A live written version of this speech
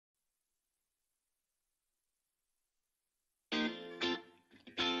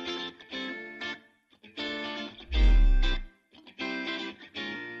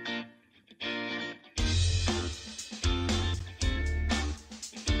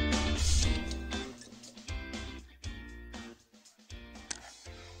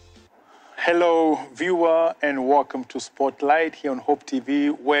Hello, viewer, and welcome to Spotlight here on Hope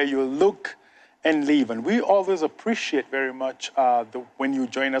TV, where you look and live. And we always appreciate very much when you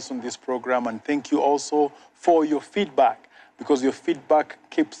join us on this program, and thank you also for your feedback, because your feedback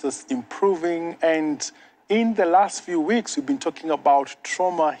keeps us improving. And in the last few weeks, we've been talking about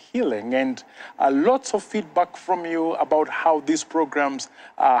trauma healing, and lots of feedback from you about how these programs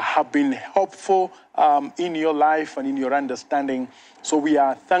have been helpful in your life and in your understanding. So we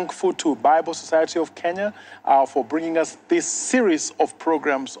are thankful to Bible Society of Kenya for bringing us this series of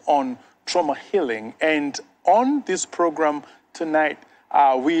programs on trauma healing. And on this program tonight,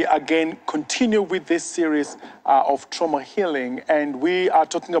 we again continue with this series of trauma healing, and we are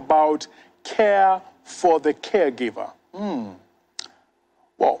talking about care for the caregiver.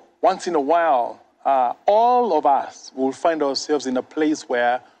 Well, once in a while, all of us will find ourselves in a place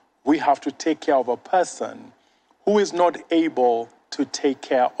where we have to take care of a person who is not able to take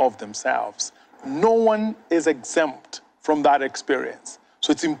care of themselves. No one is exempt from that experience.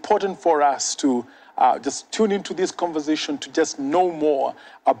 So it's important for us to just tune into this conversation to just know more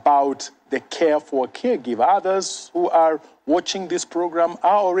about the care for a caregiver. Others who are watching this program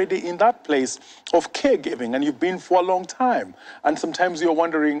are already in that place of caregiving, and you've been for a long time. And sometimes you're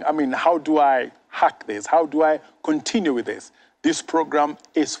wondering, how do I hack this? How do I continue with this? This program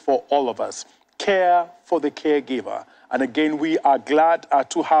is for all of us. Care for the caregiver. And again, we are glad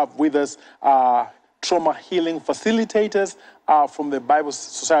to have with us trauma healing facilitators from the Bible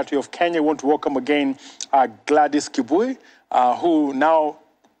Society of Kenya. I want to welcome again Gladys Kibui, who now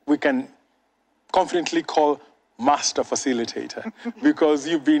we can confidently call Master Facilitator, because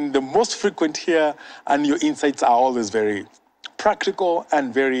you've been the most frequent here and your insights are always very practical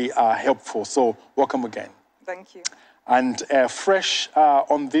and very helpful. So welcome again. Thank you. And fresh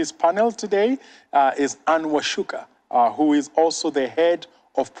on this panel today is Ann Washuka, who is also the head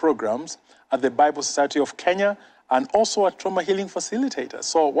of programs at the Bible Society of Kenya and also a trauma healing facilitator.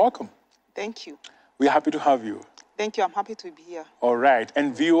 So welcome. Thank you. We're happy to have you. Thank you. I'm happy to be here. All right.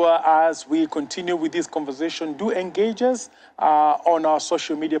 And viewer, as we continue with this conversation, do engage us on our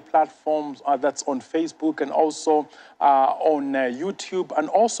social media platforms. That's on Facebook and also on YouTube. And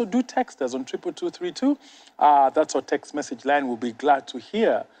also do text us on 22232. That's our text message line. We'll be glad to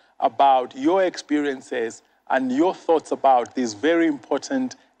hear about your experiences and your thoughts about this very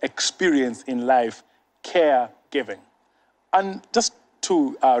important experience in life, caregiving. And just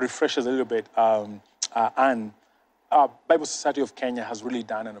to refresh us a little bit, Anne, Bible Society of Kenya has really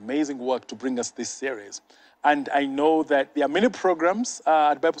done an amazing work to bring us this series. And I know that there are many programs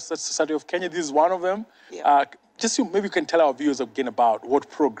at Bible Society of Kenya. This is one of them. Yeah. Maybe you can tell our viewers again about what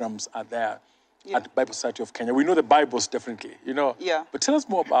programs are there at Bible Society of Kenya. We know the Bibles definitely, Yeah. But tell us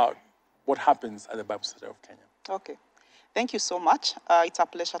more about what happens at the Bible Society of Kenya. Okay. Thank you so much. It's a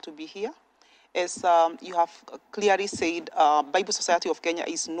pleasure to be here. As you have clearly said, Bible Society of Kenya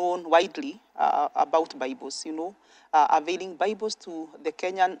is known widely about Bibles, availing Bibles to the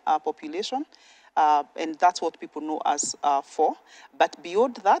Kenyan population. And that's what people know us for. But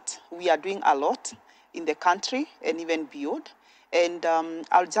beyond that, we are doing a lot in the country and even beyond. And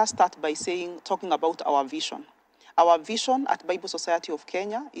I'll just start by talking about our vision. Our vision at Bible Society of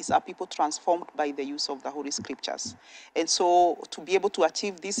Kenya is a people transformed by the use of the Holy Scriptures. And so to be able to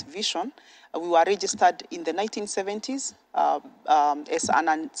achieve this vision, we were registered in the 1970s as a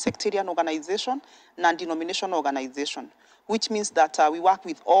non-sectarian organization, non-denominational organization, which means that we work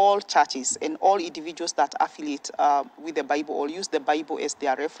with all churches and all individuals that affiliate with the Bible or use the Bible as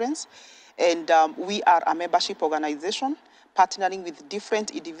their reference. And we are a membership organization, partnering with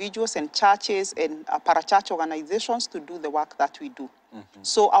different individuals and churches and parachurch organizations to do the work that we do. Mm-hmm.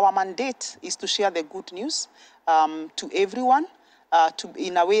 So our mandate is to share the good news to everyone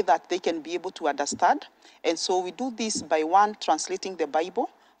in a way that they can be able to understand. And so we do this by translating the Bible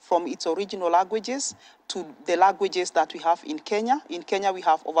from its original languages to the languages that we have in Kenya. In Kenya, we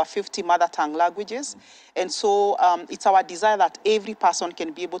have over 50 mother tongue languages. And so it's our desire that every person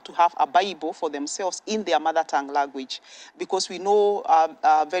can be able to have a Bible for themselves in their mother tongue language. Because we know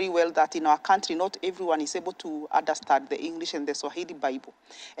very well that in our country, not everyone is able to understand the English and the Swahili Bible.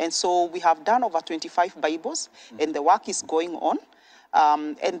 And so we have done over 25 Bibles, and the work is going on.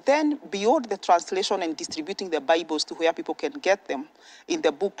 And then beyond the translation and distributing the Bibles to where people can get them, in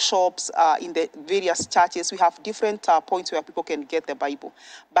the bookshops, in the various churches, we have different points where people can get the Bible.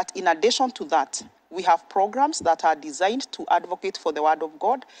 But in addition to that, we have programs that are designed to advocate for the Word of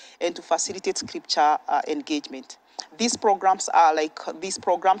God and to facilitate scripture engagement. These programs are like this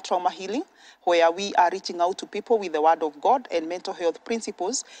program, Trauma Healing, where we are reaching out to people with the Word of God and mental health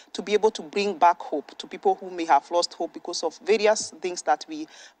principles to be able to bring back hope to people who may have lost hope because of various things that we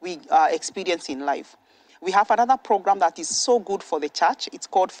experience in life. We have another program that is so good for the church. It's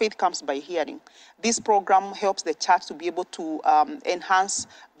called Faith Comes by Hearing. This program helps the church to be able to enhance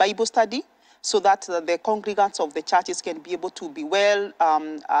Bible study so that the congregants of the churches can be able to be well,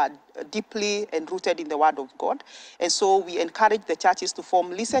 deeply and rooted in the Word of God. And so we encourage the churches to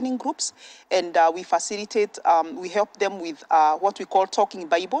form listening groups, and we facilitate, we help them with what we call talking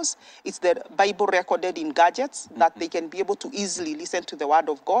Bibles. It's the Bible recorded in gadgets that they can be able to easily listen to the Word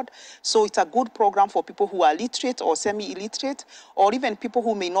of God. So it's a good program for people who are literate or semi-illiterate, or even people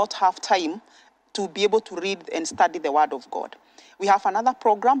who may not have time to be able to read and study the Word of God. We have another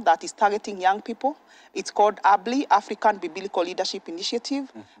program that is targeting young people. It's called ABLI, African Biblical Leadership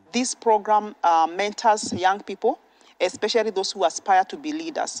Initiative. This program mentors young people, especially those who aspire to be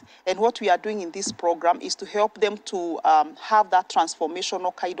leaders. And what we are doing in this program is to help them to have that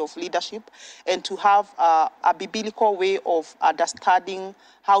transformational kind of leadership and to have a biblical way of understanding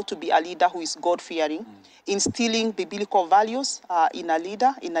how to be a leader who is God-fearing, instilling biblical values in a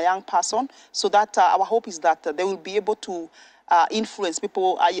leader, in a young person, so that our hope is that they will be able to influence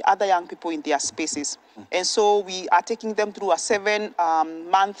people, other young people in their spaces. And so we are taking them through a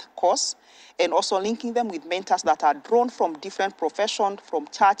 7-month course and also linking them with mentors that are drawn from different professions, from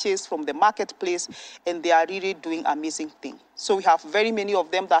churches, from the marketplace, and they are really doing amazing things. So we have very many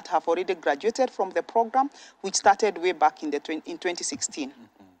of them that have already graduated from the program, which started way back in 2016.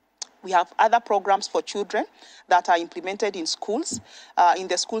 We have other programs for children that are implemented in schools. In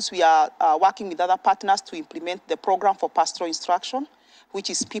the schools, we are working with other partners to implement the program for pastoral instruction, which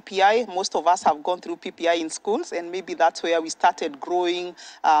is PPI. Most of us have gone through PPI in schools, and maybe that's where we started growing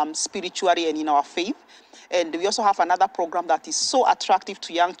spiritually and in our faith. And we also have another program that is so attractive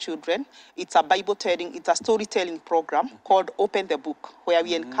to young children. It's a it's a storytelling program called Open the Book, where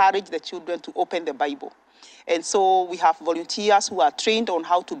we encourage the children to open the Bible. And so we have volunteers who are trained on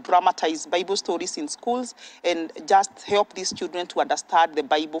how to dramatize Bible stories in schools and just help these children to understand the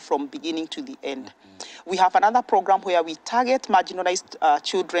Bible from beginning to the end. We have another program where we target marginalized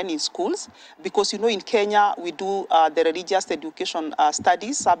children in schools because, you know, in Kenya, we do the religious education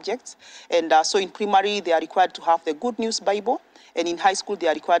studies subjects. And so in primary, they are required to have the Good News Bible. And in high school, they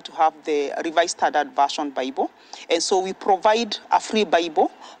are required to have the Revised Standard Version Bible. And so we provide a free Bible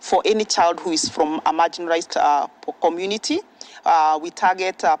for any child who is from a marginalized community. We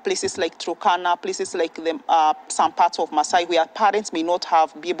target places like Turkana, places like some parts of Masai where parents may not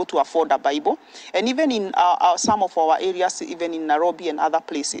be able to afford a Bible. And even in some of our areas, even in Nairobi and other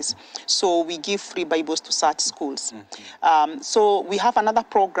places. So we give free Bibles to such schools. So we have another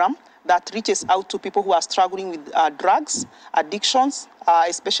program that reaches out to people who are struggling with drugs, addictions,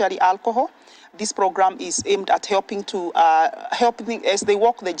 especially alcohol. This program is aimed at helping as they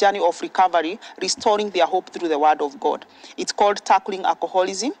walk the journey of recovery, restoring their hope through the Word of God. It's called Tackling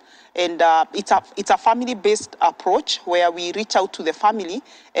Alcoholism, and it's a family-based approach where we reach out to the family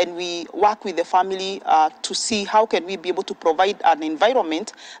and we work with the family to see how can we be able to provide an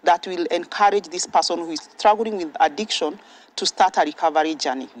environment that will encourage this person who is struggling with addiction to start a recovery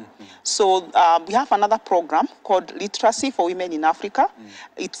journey. So we have another program called Literacy for Women in Africa.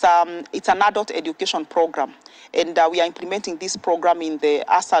 It's an adult education program. And we are implementing this program in the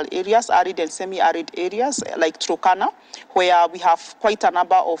ASAL areas, arid and semi-arid areas like Turkana, where we have quite a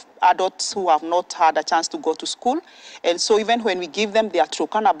number of adults who have not had a chance to go to school. And so even when we give them their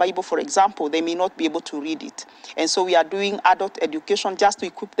Turkana Bible, for example, they may not be able to read it. And so we are doing adult education just to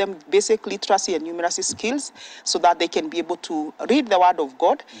equip them with basic literacy and numeracy skills so that they can be able to read the Word of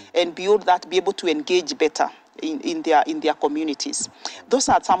God and beyond that be able to engage better in their communities. Those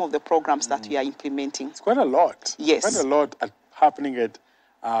are some of the programs that we are implementing. It's quite a lot. Yes. Quite a lot happening at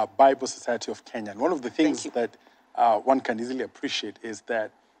Bible Society of Kenya. And one of the things that one can easily appreciate is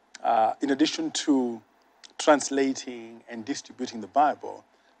that in addition to translating and distributing the Bible,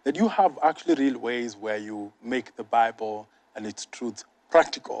 that you have actually real ways where you make the Bible and its truths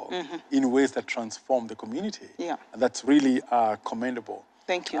practical in ways that transform the community. Yeah. And that's really commendable.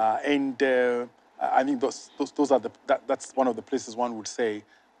 Thank you. I think those are that's one of the places one would say,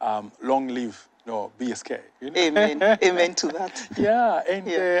 long live BSK. You know? Amen. Amen to that. Yeah, and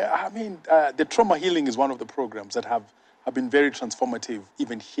the trauma healing is one of the programs that have been very transformative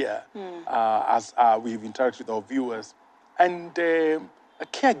even here as we've interacted with our viewers. And a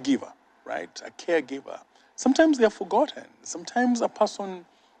caregiver, right? A caregiver. Sometimes they're forgotten. Sometimes a person,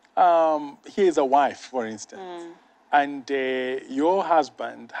 here is a wife, for instance, and your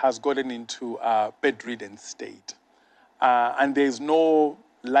husband has gotten into a bedridden state. and there is no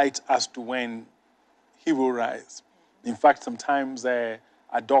light as to when he will rise. In fact, sometimes a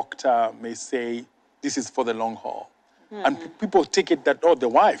doctor may say, this is for the long haul. And people take it that, oh, the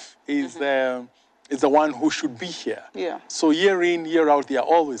wife is the one who should be here. Yeah. So year in, year out, they are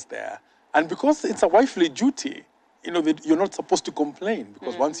always there. And because it's a wifely duty, you know, that you're not supposed to complain.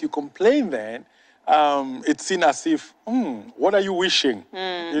 Because once you complain, then it's seen as if, what are you wishing?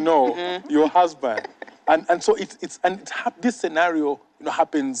 You know, your husband. And so this scenario, you know,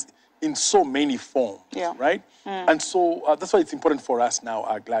 happens in so many forms, right? And so that's why it's important for us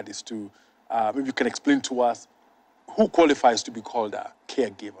now, Gladys, to maybe you can explain to us who qualifies to be called a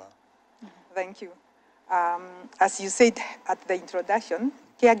caregiver. Thank you. As you said at the introduction,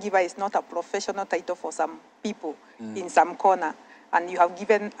 caregiver is not a professional title for some people in some corner. And you have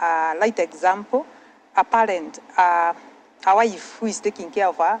given a light example, a parent, a wife who is taking care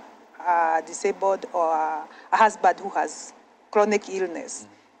of a disabled or a husband who has chronic illness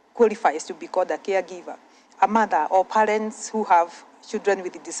qualifies to be called a caregiver. A mother or parents who have children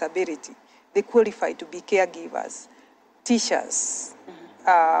with disability, they qualify to be caregivers. Teachers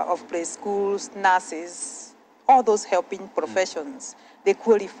of play schools, nurses, all those helping professions, they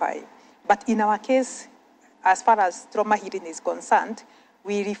qualify. But in our case, as far as trauma healing is concerned,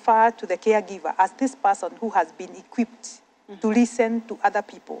 we refer to the caregiver as this person who has been equipped to listen to other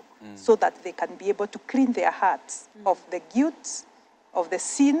people so that they can be able to clean their hearts of the guilt, of the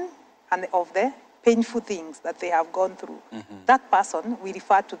sin, and of the painful things that they have gone through. That person, we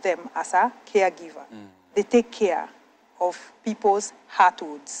refer to them as a caregiver. They take care of people's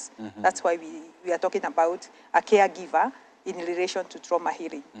heartwoods. That's why we are talking about a caregiver in relation to trauma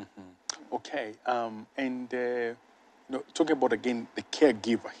healing. Okay, and you know, talking about again the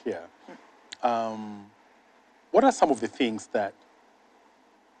caregiver here, what are some of the things that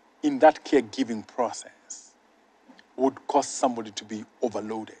in that caregiving process would cause somebody to be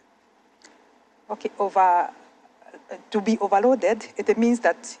overloaded? Okay, to be overloaded, it means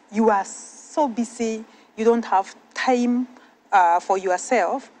that you are so busy, you don't have time for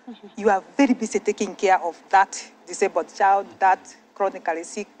yourself. You are very busy taking care of that disabled child, that chronically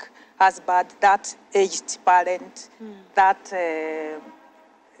sick husband, that aged parent, that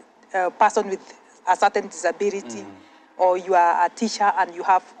person with a certain disability, or you are a teacher and you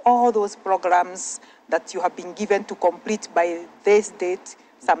have all those programs that you have been given to complete by this date,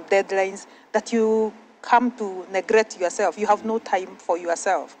 some deadlines, that you come to neglect yourself. You have no time for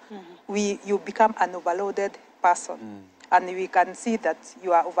yourself. You become an overloaded person. And we can see that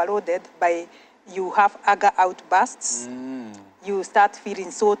you are overloaded by, you have anger outbursts. You start feeling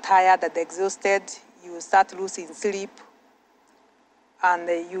so tired and exhausted. You start losing sleep. And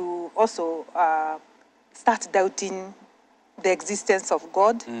you also start doubting the existence of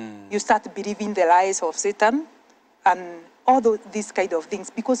God. You start believing the lies of Satan and all these kind of things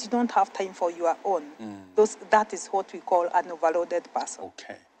because you don't have time for your own. That is what we call an overloaded person.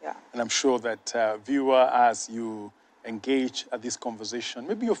 Okay. Yeah. And I'm sure that viewer, as you engage at this conversation,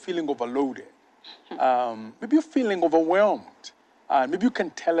 maybe you're feeling overloaded. Maybe you're feeling overwhelmed. Maybe you can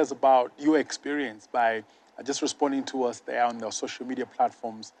tell us about your experience by just responding to us there on the social media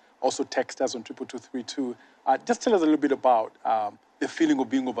platforms. Also text us on 22232. Just tell us a little bit about the feeling of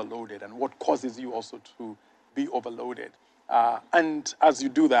being overloaded and what causes you also to be overloaded. And as you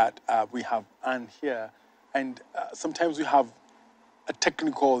do that, we have Anne here. And sometimes we have a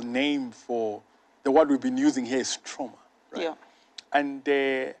technical name for the word we've been using here is trauma, right? Yeah. And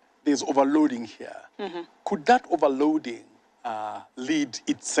there's overloading here. Could that overloading lead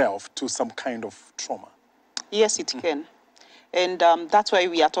itself to some kind of trauma? Yes, it can. And that's why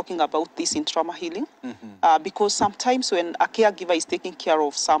we are talking about this in trauma healing. Because sometimes when a caregiver is taking care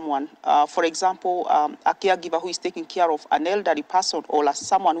of someone, for example, a caregiver who is taking care of an elderly person or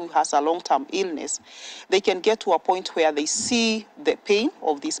someone who has a long-term illness, they can get to a point where they see the pain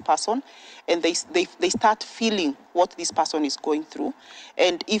of this person and they start feeling what this person is going through.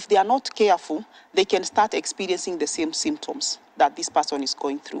 And if they are not careful, they can start experiencing the same symptoms that this person is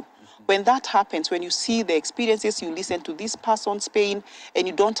going through. When that happens, when you see the experiences, you listen to this person's pain, and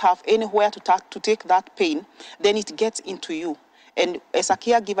you don't have anywhere to take that pain, then it gets into you. And as a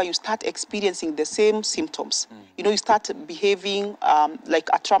caregiver, you start experiencing the same symptoms. You know, you start behaving like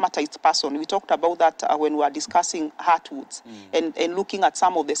a traumatized person. We talked about that when we were discussing heartwoods and looking at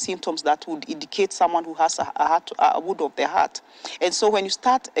some of the symptoms that would indicate someone who has a wound of the heart. And so when you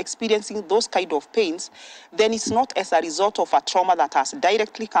start experiencing those kind of pains, then it's not as a result of a trauma that has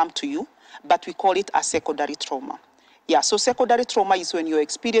directly come to you, but we call it a secondary trauma. Yeah, so secondary trauma is when you're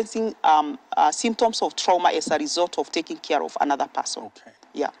experiencing symptoms of trauma as a result of taking care of another person. Okay.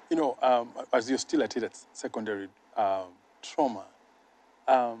 Yeah. You know, as you're still at it, it's secondary trauma,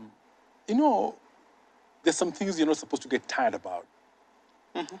 you know, there's some things you're not supposed to get tired about.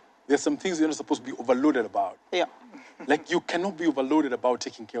 There's some things you're not supposed to be overloaded about. Yeah. Like, you cannot be overloaded about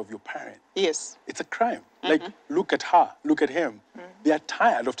taking care of your parent. Yes. It's a crime. Like, look at her, look at him. They are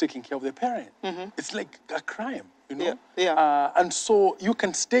tired of taking care of their parent. It's like a crime, you know? Yeah. And so you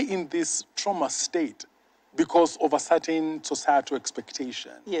can stay in this trauma state because of a certain societal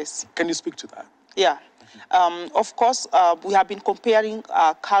expectation. Yes. Can you speak to that? Yeah. Of course, we have been comparing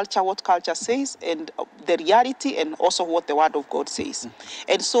culture, what culture says, and the reality, and also what the Word of God says.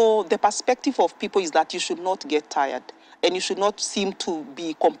 And so the perspective of people is that you should not get tired, and you should not seem to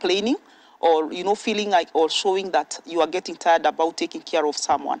be complaining or, you know, feeling like or showing that you are getting tired about taking care of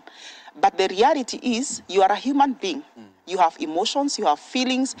someone. But the reality is you are a human being. You have emotions, you have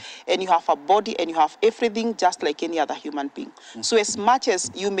feelings, and you have a body, and you have everything just like any other human being. So as much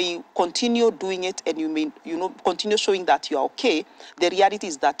as you may continue doing it and you may, you know, continue showing that you are okay, the reality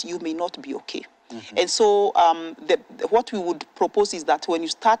is that you may not be okay. And so what we would propose is that when you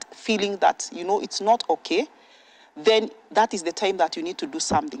start feeling that, you know, it's not okay, then that is the time that you need to do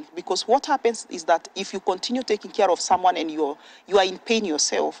something. Because what happens is that if you continue taking care of someone and you are in pain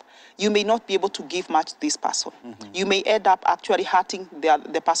yourself, you may not be able to give much to this person. You may end up actually hurting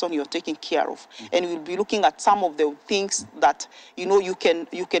the person you're taking care of. And we'll be looking at some of the things that, you know, you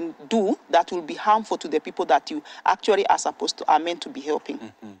can do that will be harmful to the people that you actually are meant to be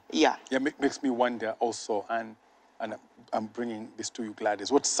helping. Yeah. Yeah, makes me wonder also, and I'm bringing this to you,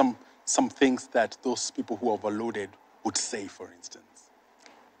 Gladys. What's some things that those people who are overloaded would say, for instance?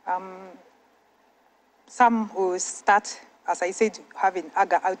 Some will start, as I said, having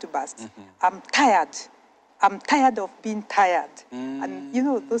anger outbursts. I'm tired of being tired. And, you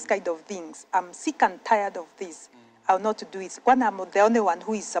know, those kind of things. I'm sick and tired of this. I'll not do it. When I'm the only one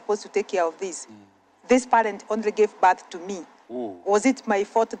who is supposed to take care of this, this parent only gave birth to me. Was it my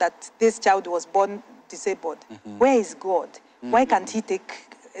fault that this child was born disabled? Where is God? Why can't he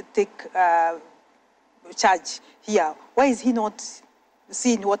take charge here? Why is he not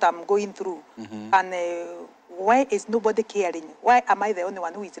seeing what I'm going through? And why is nobody caring? Why am I the only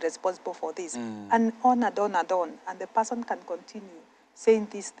one who is responsible for this? And on and on and on. And the person can continue saying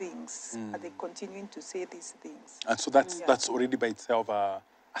these things, and they continuing to say these things. And so that's already by itself a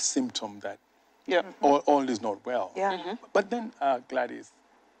symptom that Yeah. all is not well. Yeah. But then, Gladys,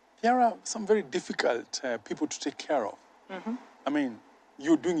 there are some very difficult people to take care of. I mean,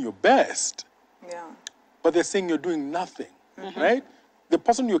 you're doing your best, Yeah. but they're saying you're doing nothing, right? The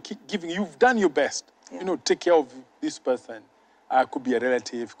person you're giving, you've done your best. You know, take care of this person. Could be a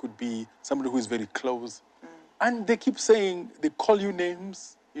relative, could be somebody who is very close. And they keep saying, they call you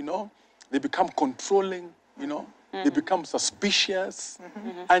names, you know. They become controlling, you know. They become suspicious.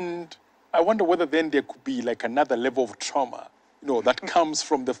 And I wonder whether then there could be like another level of trauma, you know, that comes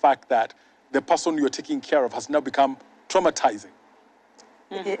from the fact that the person you're taking care of has now become traumatizing.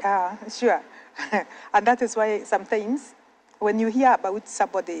 Yeah, sure. And that is why sometimes when you hear about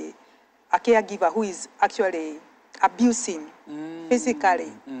somebody, a caregiver who is actually abusing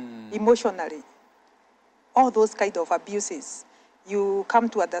physically, emotionally, all those kind of abuses, you come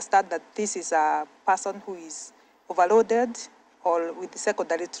to understand that this is a person who is overloaded or with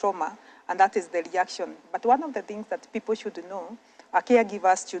secondary trauma, and that is the reaction. But one of the things that people should know,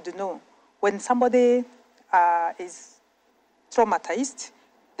 caregivers should know, when somebody is traumatized,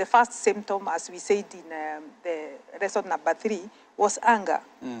 the first symptom, as we said in the lesson number 3, was anger.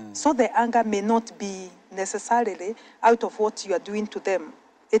 So the anger may not be necessarily out of what you are doing to them.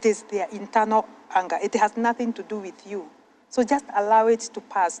 It is their internal anger. It has nothing to do with you. So just allow it to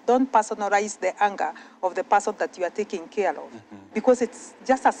pass. Don't personalize the anger of the person that you are taking care of, because it's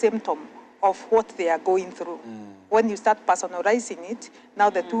just a symptom of what they are going through. When you start personalizing it, now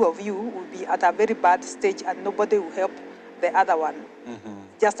the two of you will be at a very bad stage and nobody will help the other one.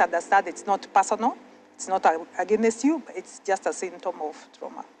 Just understand it's not personal, it's not against you, but it's just a symptom of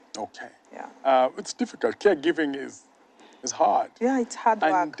trauma. Okay. Yeah. It's difficult. Caregiving is hard. Yeah, it's hard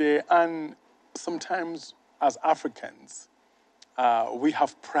work. And sometimes as Africans, we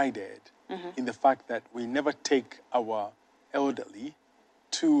have prided in the fact that we never take our elderly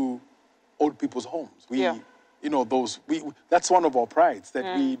to old people's homes. You know, that's one of our prides,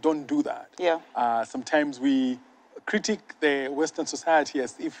 that we don't do that. Yeah. Sometimes we critique the Western society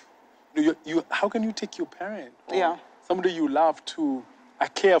as if, how can you take your parent or somebody you love to a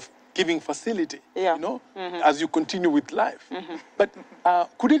care-giving facility, you know, as you continue with life? But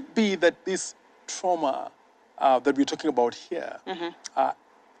could it be that this trauma that we're talking about here,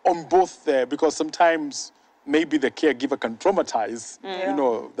 on both there, because sometimes maybe the caregiver can traumatize, you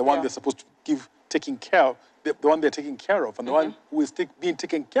know, the one they're supposed to taking care of, the one they're taking care of, and the one who is being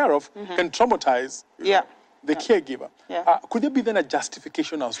taken care of can traumatize the caregiver. Could there be then a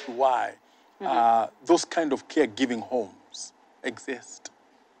justification as to why those kind of caregiving homes exist?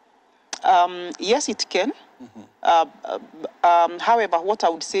 Yes, it can. However, what I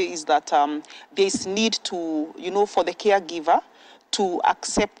would say is that there is need to, for the caregiver to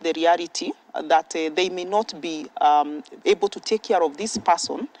accept the reality that they may not be able to take care of this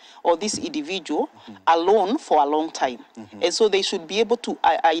person or this individual alone for a long time. And so they should be able to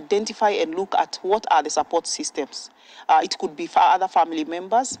identify and look at what are the support systems. It could be other family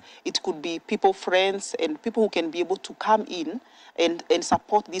members, it could be people, friends, and people who can be able to come in and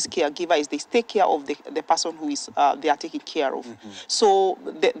support this caregiver as they take care of the person who is they are taking care of. So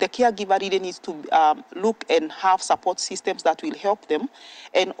the caregiver really needs to look and have support systems that will help them.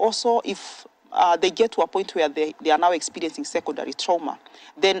 And also if they get to a point where they are now experiencing secondary trauma,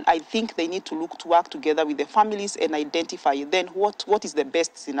 then I think they need to work together with the families and identify then what is the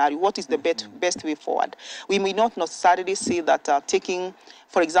best scenario, what is the best way forward. We may not necessarily say that taking,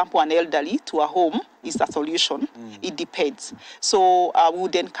 for example, an elderly to a home is the solution. It depends. So we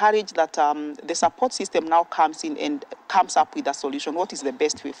would encourage that the support system now comes in and comes up with a solution. What is the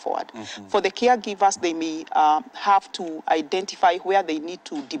best way forward? For the caregivers, they may have to identify where they need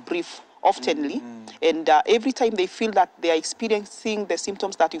to debrief oftenly, and every time they feel that they are experiencing the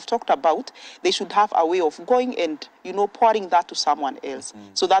symptoms that you've talked about, they should have a way of going and pouring that to someone else,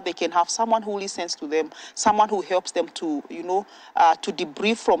 so that they can have someone who listens to them, someone who helps them to to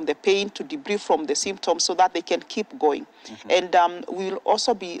debrief from the pain, to debrief from the symptoms, so that they can keep going. And we will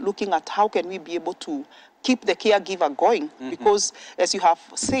also be looking at how can we be able to keep the caregiver going, because as you have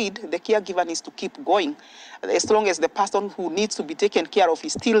said, the caregiver needs to keep going. As long as the person who needs to be taken care of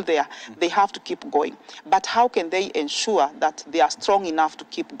is still there, they have to keep going. But how can they ensure that they are strong enough to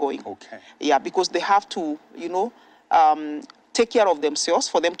keep going? Yeah, because they have to, take care of themselves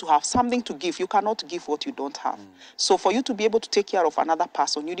for them to have something to give. You cannot give what you don't have. So for you to be able to take care of another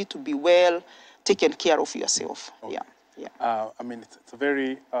person, you need to be well taken care of yourself. I mean, it's a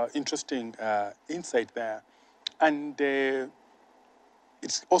very interesting insight there. And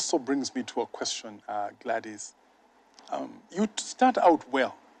it also brings me to a question, Gladys. You start out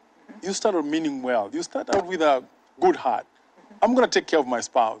well. You start out meaning well. You start out with a good heart. I'm going to take care of my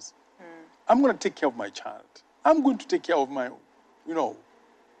spouse. I'm going to take care of my child. I'm going to take care of my,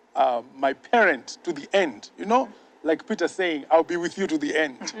 my parent to the end, like Peter saying, I'll be with you to the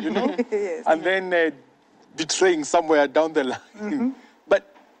end, Yes. And then betraying somewhere down the line.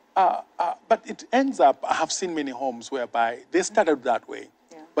 But it ends up, I have seen many homes whereby they started that way.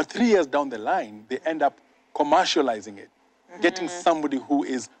 But 3 years down the line, they end up commercializing it, getting somebody who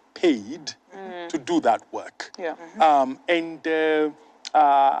is paid to do that work. I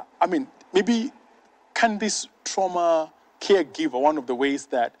mean, maybe can this trauma caregiver, one of the ways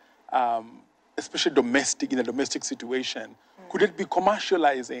that, especially in a domestic situation, could it be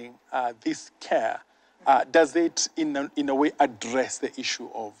commercializing this care? Does it, in a way, address the issue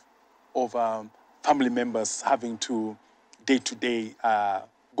of family members having to, day-to-day,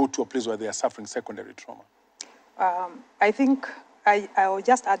 go to a place where they are suffering secondary trauma? I think I will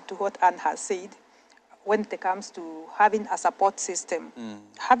just add to what Anne has said. When it comes to having a support system,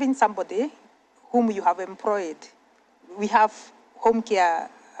 having somebody whom you have employed. We have home care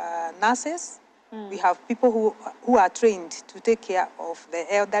nurses. We have people who are trained to take care of the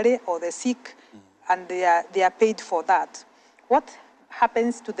elderly or the sick, and they are paid for that. What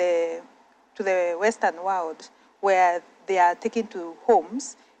happens to the Western world, where they are taken to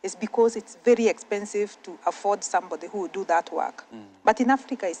homes, is because it's very expensive to afford somebody who will do that work. But in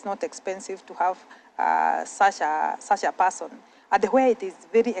Africa, it's not expensive to have such a person. And where it is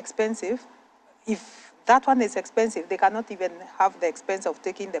very expensive, if that one is expensive, they cannot even have the expense of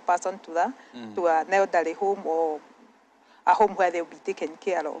taking the person to an elderly home or a home where they'll be taken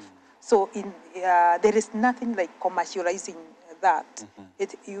care of. So there is nothing like commercializing that.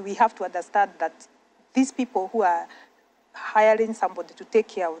 We have to understand that these people who are hiring somebody to take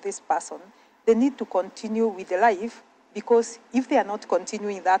care of this person, they need to continue with the life, because if they are not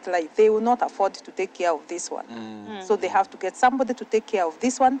continuing that life, they will not afford to take care of this one. So they have to get somebody to take care of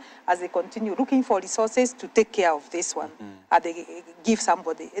this one as they continue looking for resources to take care of this one. And they give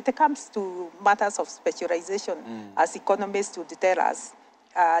somebody. It comes to matters of specialization, as economists would tell us,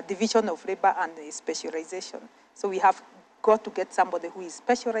 division of labor and specialization. So we have got to get somebody who is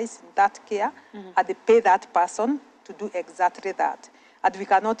specialized in that care, and they pay that person to do exactly that. And we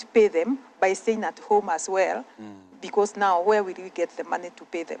cannot pay them by staying at home as well, because now where will we get the money to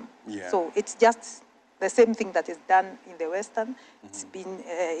pay them? So it's just the same thing that is done in the Western, it's been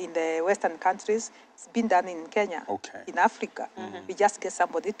in the Western countries, it's been done in Kenya, in Africa. We just get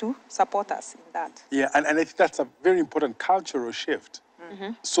somebody to support us in that. Yeah, and I think that's a very important cultural shift.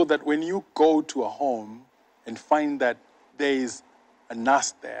 So that when you go to a home and find that there is a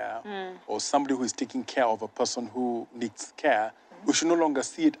nurse there or somebody who is taking care of a person who needs care, we should no longer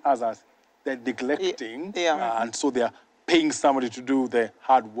see it as they're neglecting, and so they're paying somebody to do the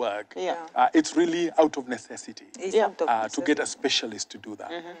hard work. It's really out of necessity to get a specialist to do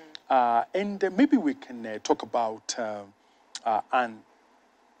that. And maybe we can talk about, Anne,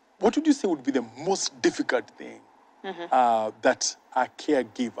 what would you say would be the most difficult thing that a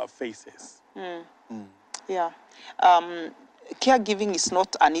caregiver faces? Caregiving is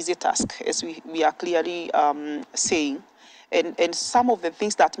not an easy task, as we are clearly saying. And some of the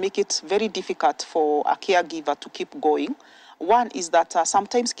things that make it very difficult for a caregiver to keep going, one is that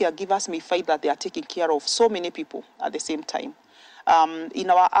sometimes caregivers may find that they are taking care of so many people at the same time. In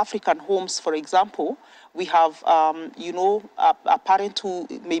our African homes, for example, we have, a parent who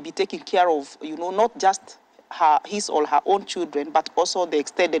may be taking care of, not just his or her own children, but also the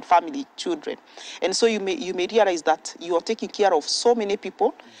extended family children. And so you may realize that you are taking care of so many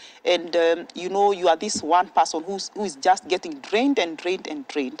people, and you are this one person who is just getting drained and drained and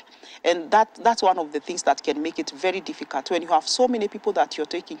drained. And that's one of the things that can make it very difficult when you have so many people that you're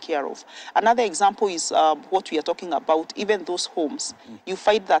taking care of. Another example is what we are talking about, even those homes. You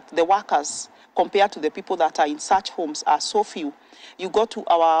find that the workers, compared to the people that are in such homes, are so few. You go to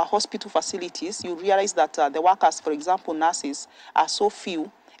our hospital facilities, you realize that the workers, for example, nurses, are so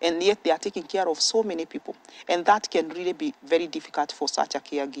few, and yet they are taking care of so many people. And that can really be very difficult for such a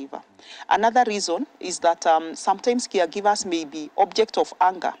caregiver. Another reason is that sometimes caregivers may be object of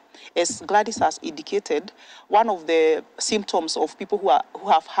anger. As Gladys has indicated, one of the symptoms of people who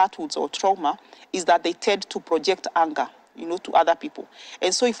have heartwounds or trauma is that they tend to project anger, to other people.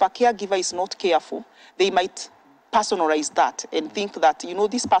 And so if a caregiver is not careful, they might personalize that and think that,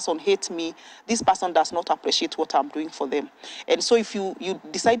 this person hates me, this person does not appreciate what I'm doing for them. And so if you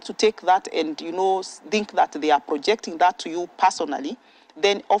decide to take that and, think that they are projecting that to you personally,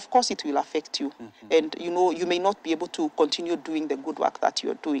 then of course it will affect you. And, you may not be able to continue doing the good work that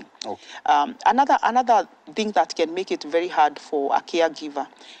you're doing. Another thing that can make it very hard for a caregiver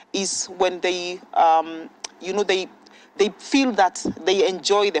is when they feel that they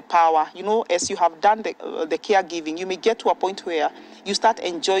enjoy the power. As you have done the caregiving, you may get to a point where you start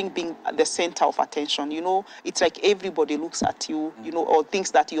enjoying being the center of attention. It's like everybody looks at you, or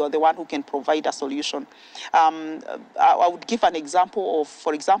thinks that you are the one who can provide a solution. I would give an example of,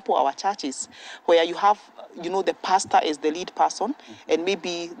 for example, our churches, where you have, the pastor as the lead person, and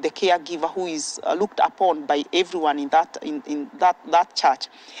maybe the caregiver who is looked upon by everyone in that church.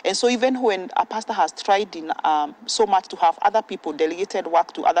 And so even when a pastor has tried so much to have other people delegated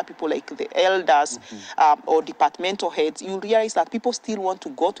work to other people like the elders or departmental heads, you realize that people still want to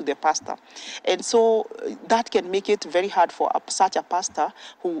go to the pastor. And so that can make it very hard for such a pastor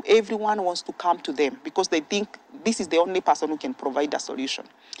who everyone wants to come to them because they think this is the only person who can provide a solution.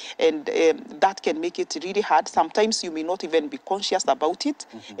 And that can make it really hard. Sometimes you may not even be conscious about it,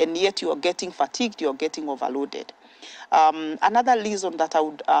 and yet you are getting fatigued, you are getting overloaded. Another reason that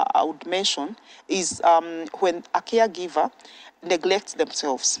I would mention is when a caregiver neglects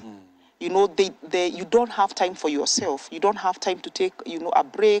themselves. You don't have time for yourself. You don't have time to take, a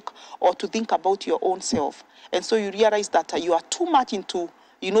break or to think about your own self. And so you realize that you are too much into,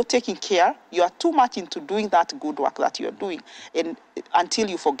 taking care. You are too much into doing that good work that you're doing, and until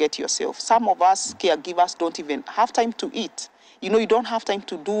you forget yourself. Some of us caregivers don't even have time to eat. You don't have time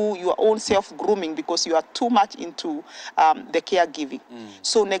to do your own self-grooming because you are too much into the caregiving.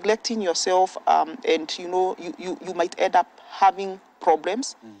 So neglecting yourself, and you might end up having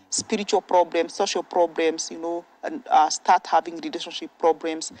problems, spiritual problems, social problems, and start having relationship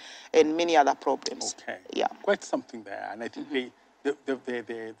problems and many other problems. Okay. Yeah. Quite something there. And I think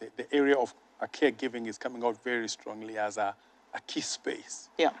the area of caregiving is coming out very strongly as a key space.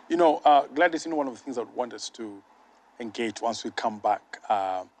 Yeah. Gladys, one of the things I would want us to engage once we come back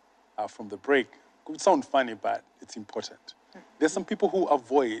from the break. It could sound funny, but it's important. There's some people who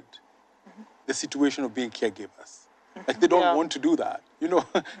avoid the situation of being caregivers. Like they don't want to do that,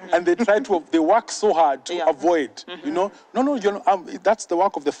 and they try to, they work so hard to avoid, No, that's the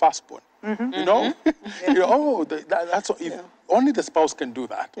work of the firstborn, that's if only the spouse can do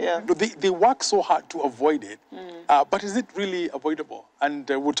that. They work so hard to avoid it, but is it really avoidable? And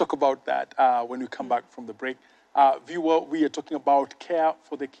we'll talk about that when we come back from the break. Viewer, we are talking about care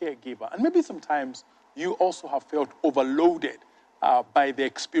for the caregiver. And maybe sometimes you also have felt overloaded by the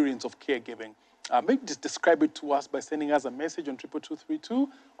experience of caregiving. Maybe just describe it to us by sending us a message on 22232.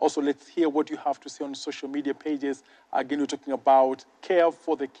 Also, let's hear what you have to say on social media pages. Again, we're talking about Care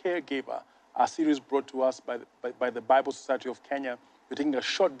for the Caregiver, a series brought to us by the Bible Society of Kenya. We're taking a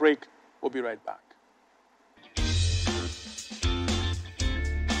short break. We'll be right back.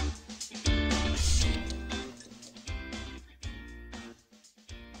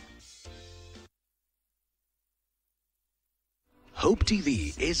 Hope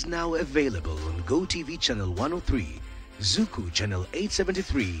TV is now available on GoTV Channel 103, Zuku Channel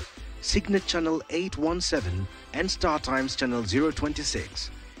 873, Signet Channel 817, and StarTimes Channel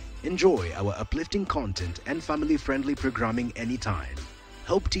 026. Enjoy our uplifting content and family-friendly programming anytime.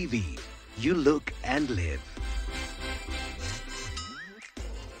 Hope TV, you look and live.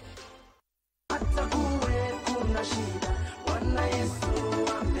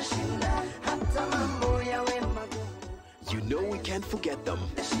 You know we can't forget them.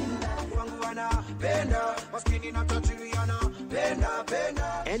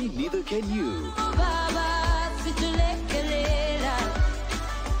 And neither can you.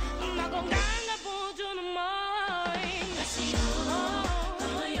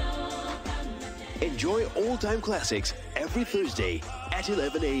 Enjoy all-time classics every Thursday at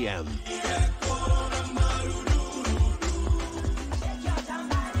 11 a.m.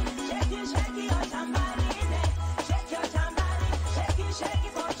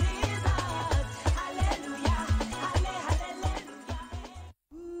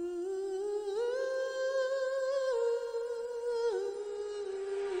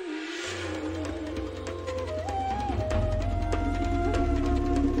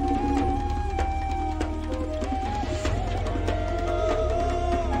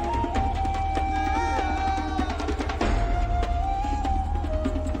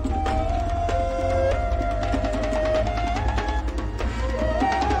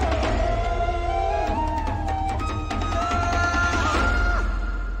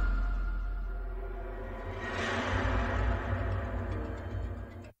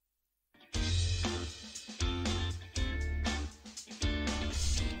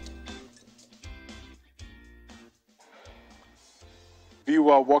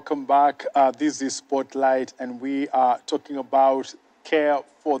 Viewer, welcome back. This is Spotlight, and we are talking about care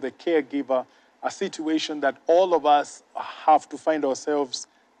for the caregiver, a situation that all of us have to find ourselves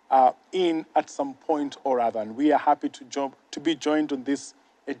in at some point or other. And we are happy to be joined on this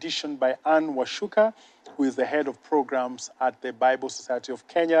edition by Anne Washuka, who is the head of programs at the Bible Society of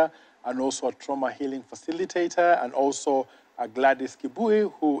Kenya, and also a trauma healing facilitator, and also Gladys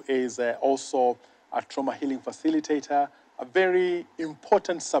Kibui, who is also a trauma healing facilitator. A very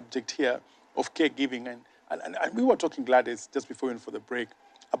important subject here of caregiving. And we were talking, Gladys, just before we went for the break,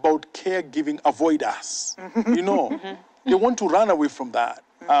 about caregiving avoiders. You know, they want to run away from that.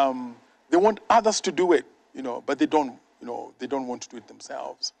 They want others to do it, you know, but they don't want to do it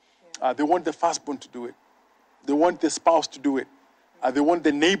themselves. They want the firstborn to do it. They want the spouse to do it. They want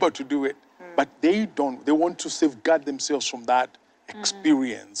the neighbor to do it. But they don't. They want to safeguard themselves from that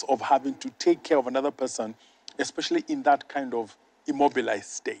experience of having to take care of another person, especially in that kind of immobilized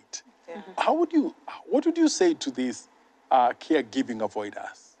state. What would you say to these caregiving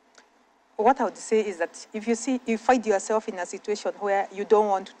avoiders? What I would say is that if you find yourself in a situation where you don't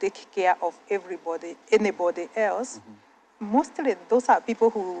want to take care of anybody else, mostly those are people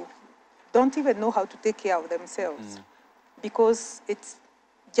who don't even know how to take care of themselves, because it's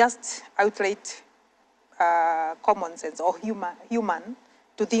just outright common sense or human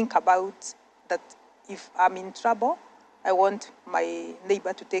to think about that. If I'm in trouble, I want my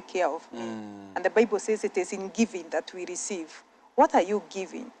neighbor to take care of me. And the Bible says it is in giving that we receive. What are you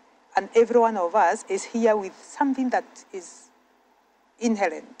giving? And every one of us is here with something that is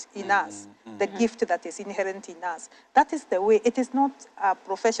inherent in us, the gift that is inherent in us. That is the way. It is not a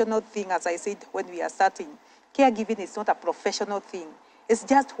professional thing, as I said when we are starting. Caregiving is not a professional thing. It's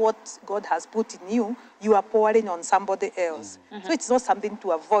just what God has put in you. You are pouring on somebody else. So it's not something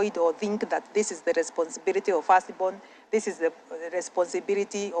to avoid or think that this is the responsibility of firstborn. This is the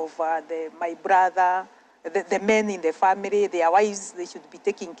responsibility of my brother, the men in the family, their wives. They should be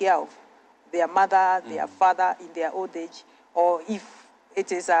taking care of their mother, their father in their old age. Or if it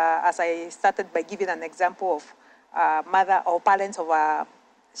is, as I started by giving an example of mother or parents of a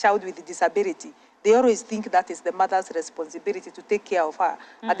child with a disability, they always think that is the mother's responsibility to take care of her.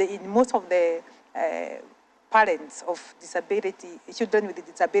 And in most of the parents of disability, children with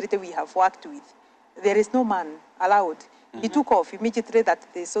disability we have worked with, there is no man allowed. He took off immediately that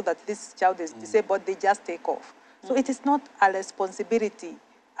they saw that this child is disabled, they just take off. So it is not a responsibility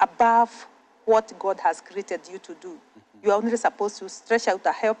above what God has created you to do. You are only supposed to stretch out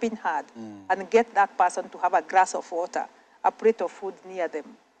a helping hand and get that person to have a glass of water, a plate of food near them,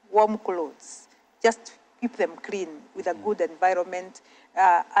 warm clothes, just keep them clean with a good environment,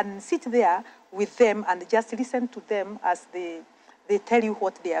 and sit there with them and just listen to them as they tell you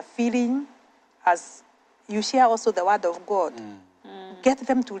what they are feeling, as you share also the word of God. Get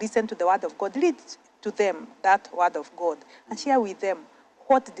them to listen to the word of God. Read to them that word of God and share with them,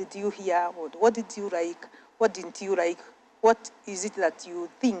 what did you hear? What did you like? What didn't you like? What is it that you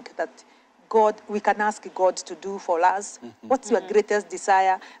think that we can ask God to do for us? What's your greatest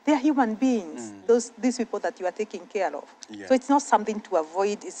desire? They are human beings, these people that you are taking care of. Yeah. So it's not something to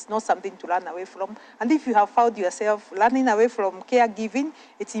avoid, it's not something to run away from. And if you have found yourself running away from caregiving,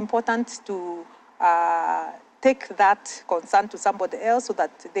 it's important to take that concern to somebody else so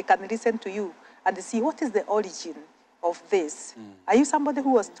that they can listen to you and see what is the origin of this. Are you somebody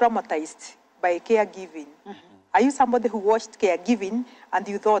who was traumatized by caregiving? Are you somebody who watched caregiving and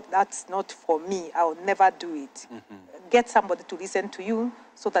you thought, that's not for me, I'll never do it? Get somebody to listen to you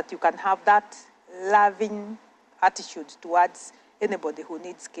so that you can have that loving attitude towards anybody who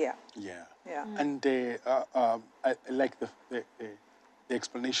needs care. Yeah. Yeah. And I like the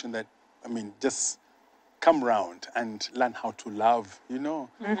explanation that, I mean, just come round and learn how to love, you know,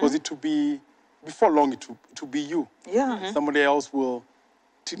 because it will be, before long, it will be you. Yeah. Somebody else will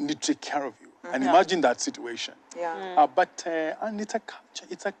need to take care of you. And imagine that situation. Yeah. And it's a culture,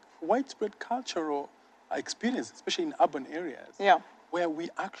 it's a widespread cultural experience, especially in urban areas, where we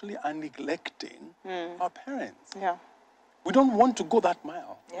actually are neglecting our parents. Yeah. We don't want to go that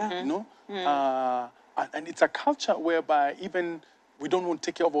mile, Yeah. you know? And it's a culture whereby even we don't want to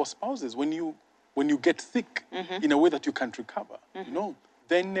take care of our spouses. When you get sick in a way that you can't recover, you know,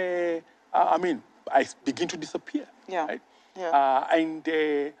 then, I mean, I begin to disappear, right? Yeah.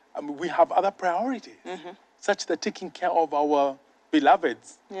 I mean, we have other priorities, such that taking care of our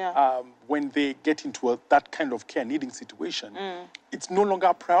beloveds, when they get into that kind of care needing situation, it's no longer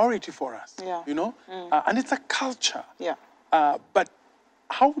a priority for us, you know? And it's a culture. Yeah. But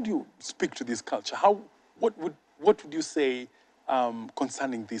how would you speak to this culture? What would you say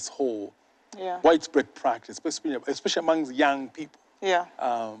concerning this whole widespread practice, especially amongst young people? Yeah.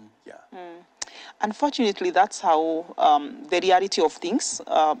 Unfortunately, that's how the reality of things.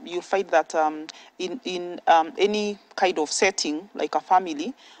 You'll find that in any kind of setting, like a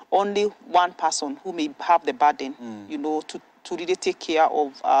family, only one person who may have the burden, you know, to really take care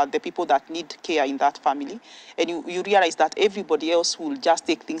of the people that need care in that family. And you realize that everybody else will just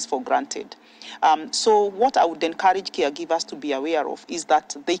take things for granted. So what I would encourage caregivers to be aware of is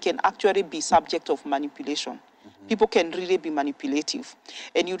that they can actually be subject of manipulation. People can really be manipulative.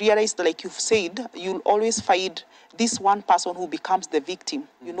 And you realize that, like you've said, you'll always find this one person who becomes the victim.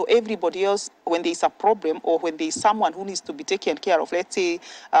 You know, everybody else, when there's a problem or when there's someone who needs to be taken care of, let's say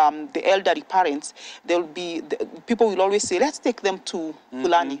the elderly parents, people will always say, let's take them to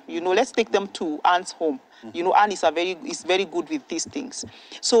Fulani, you know, let's take them to Anne's home. You know, Anne is very good with these things.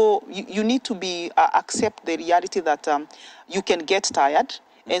 So you need to accept the reality that you can get tired.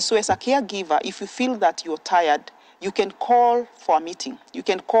 And so as a caregiver, if you feel that you're tired, you can call for a meeting. You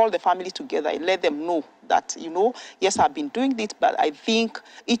can call the family together and let them know that, you know, yes, I've been doing this, but I think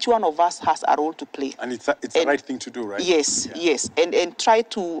each one of us has a role to play. And it's the right thing to do, right? Yes, yes. And try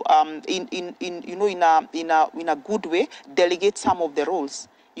to, in a good way, delegate some of the roles.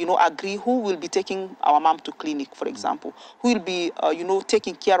 You know, agree who will be taking our mom to clinic, for example, who will be,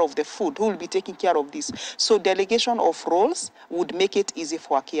 taking care of the food, who will be taking care of this. So delegation of roles would make it easy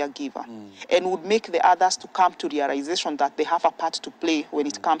for a caregiver and would make the others to come to realization that they have a part to play when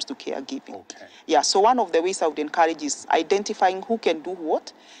it comes to caregiving. Okay. Yeah, so one of the ways I would encourage is identifying who can do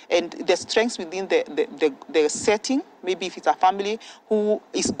what and the strengths within the setting, maybe if it's a family, who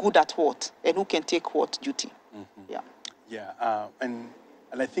is good at what and who can take what duty. Yeah. Yeah, and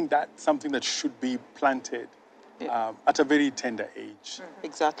I think that's something that should be planted at a very tender age.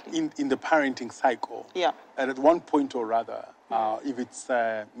 Exactly. In the parenting cycle. Yeah. And at one point or rather, if it's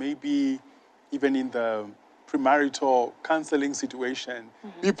maybe even in the premarital counseling situation,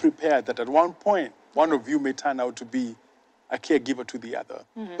 be prepared that at one point, one of you may turn out to be a caregiver to the other.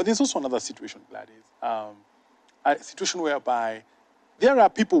 But there's also another situation, Gladys, a situation whereby there are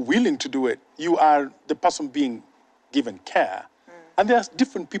people willing to do it. You are the person being given care. And there's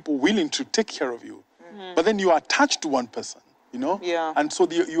different people willing to take care of you. But then you are attached to one person, you know? Yeah. And so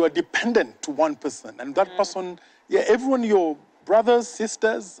you are dependent to one person. And that person, everyone, your brothers,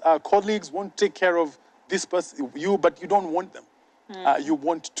 sisters, colleagues won't take care of this person, but you don't want them. You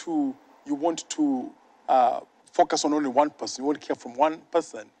want to focus on only one person. You want to care from one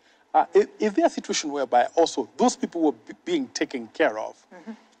person. is there a situation whereby also those people were being taken care of,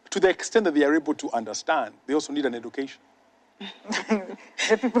 to the extent that they are able to understand, they also need an education?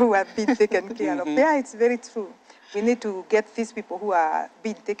 The people who have been taken care of. Yeah, it's very true. We need to get these people who are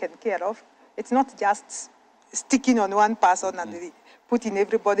being taken care of. It's not just sticking on one person and putting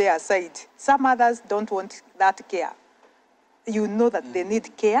everybody aside. Some others don't want that care. You know that they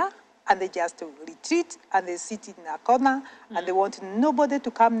need care, and they just retreat and they sit in a corner and they want nobody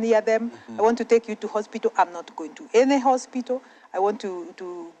to come near them. I want to take you to hospital. I'm not going to any hospital. I want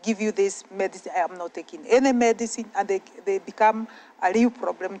to give you this medicine. I am not taking any medicine. And they become a real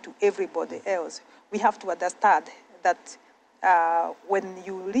problem to everybody else. We have to understand that when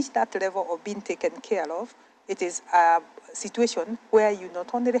you reach that level of being taken care of, it is a situation where you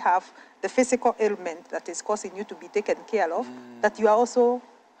not only have the physical ailment that is causing you to be taken care of, that you are also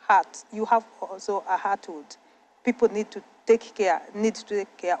hurt. You have also a heartwood. People need to take care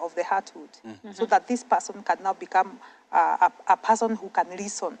of the heartwood, so that this person can now become a person who can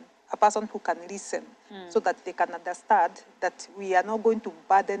listen, so that they can understand that we are not going to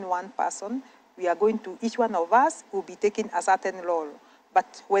burden one person. We are going to, each one of us will be taking a certain role.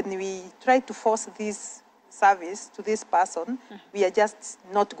 But when we try to force this service to this person, we are just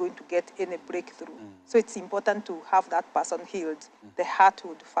not going to get any breakthrough. So it's important to have that person healed, the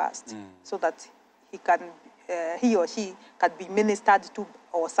heartwood first, so that he or she can be ministered to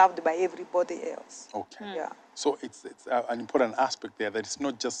or served by everybody else. Okay. Yeah. So it's an important aspect there, that it's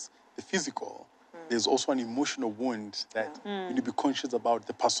not just the physical, there's also an emotional wound that you need to be conscious about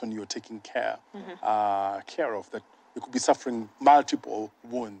the person you're taking care of, that you could be suffering multiple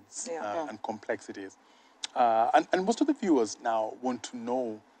wounds and complexities. And most of the viewers now want to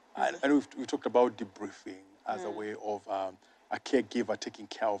know, and we talked about debriefing as a way of a caregiver taking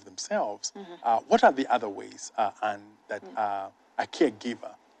care of themselves. What are the other ways, and that a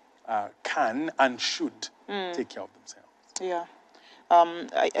caregiver can and should take care of themselves? Yeah.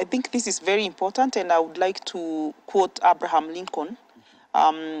 I think this is very important, and I would like to quote Abraham Lincoln.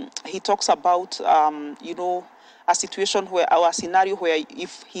 He talks about, a situation where, or a scenario where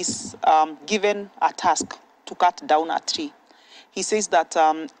if he's given a task to cut down a tree, he says that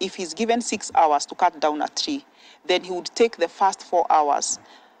if he's given 6 hours to cut down a tree, then he would take the first 4 hours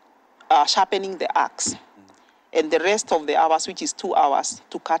sharpening the axe, and the rest of the hours, which is 2 hours,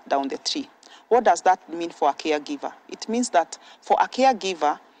 to cut down the tree. What does that mean for a caregiver? It means that for a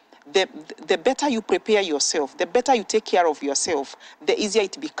caregiver, the better you prepare yourself, the better you take care of yourself, the easier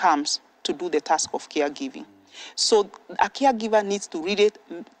it becomes to do the task of caregiving. So a caregiver needs to really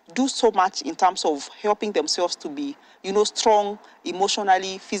do so much in terms of helping themselves to be, strong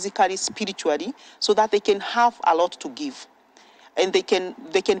emotionally, physically, spiritually, so that they can have a lot to give. And they can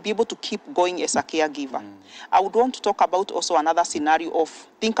be able to keep going as a caregiver. I would want to talk about also another scenario of,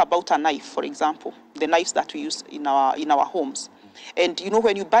 think about a knife, for example, the knives that we use in our homes. And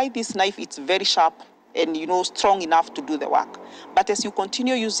when you buy this knife, it's very sharp and strong enough to do the work. But as you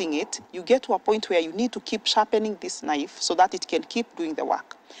continue using it, you get to a point where you need to keep sharpening this knife so that it can keep doing the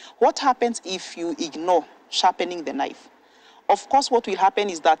work. What happens if you ignore sharpening the knife? Of course, what will happen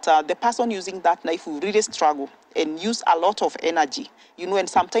is that the person using that knife will really struggle and use a lot of energy, and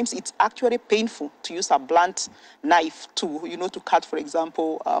sometimes it's actually painful to use a blunt knife to, to cut, for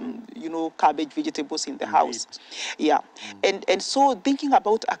example, cabbage, vegetables in the house. Yeah. And so thinking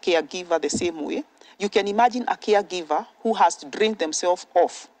about a caregiver the same way, you can imagine a caregiver who has drained themselves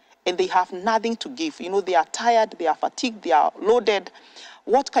off and they have nothing to give. They are tired, they are fatigued, they are loaded.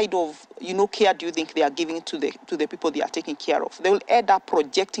 What kind of, care do you think they are giving to the people they are taking care of? They will end up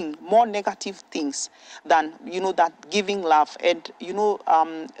projecting more negative things than, that giving love. And,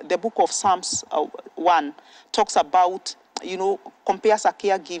 the book of Psalms 1 talks about, compares a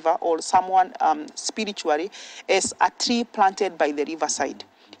caregiver or someone spiritually as a tree planted by the riverside.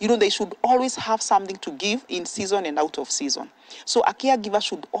 They should always have something to give in season and out of season. So a caregiver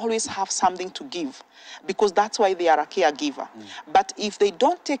should always have something to give, because that's why they are a caregiver. But if they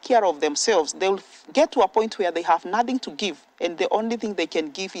don't take care of themselves, they'll get to a point where they have nothing to give, and the only thing they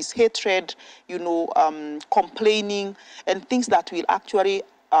can give is hatred, complaining, and things that will actually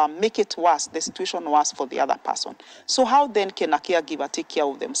make it worse, the situation worse for the other person. So how then can a caregiver take care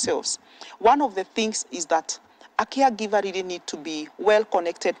of themselves? One of the things is that a caregiver really need to be well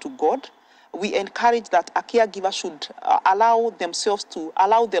connected to God. We encourage that a caregiver should allow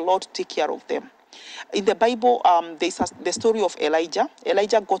the Lord to take care of them. In the Bible, there's the story of Elijah.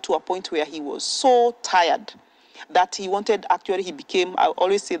 Elijah got to a point where he was so tired. that he wanted, actually he became, I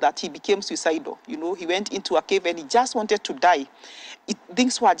always say that he became suicidal. You know, he went into a cave and he just wanted to die.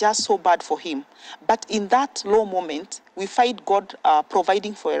 Things were just so bad for him. But in that low moment, we find God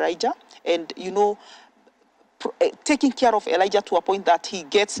providing for Elijah and, you know, taking care of Elijah to a point that he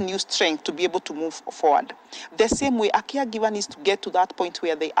gets new strength to be able to move forward. The same way, a caregiver needs to get to that point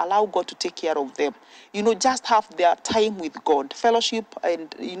where they allow God to take care of them. You know, just have their time with God, fellowship,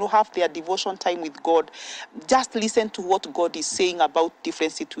 and, you know, have their devotion time with God. Just listen to what God is saying about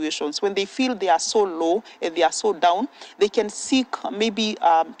different situations. When they feel they are so low and they are so down, they can seek, maybe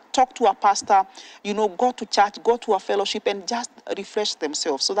talk to a pastor, you know, go to church, go to a fellowship, and just refresh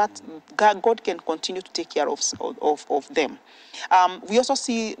themselves so that God can continue to take care of them. We also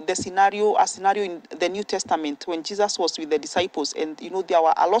see a scenario in the New Testament when Jesus was with the disciples, and, you know, there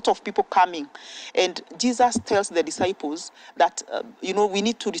were a lot of people coming, and Jesus tells the disciples that, you know, we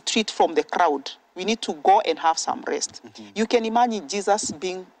need to retreat from the crowd. We need to go and have some rest. You can imagine Jesus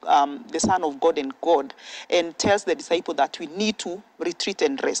being the Son of God and God, and tells the disciple that we need to retreat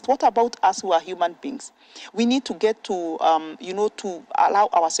and rest. What about us who are human beings? We need to get to, you know, to allow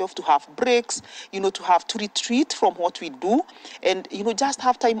ourselves to have breaks, you know, to retreat from what we do, and, you know, just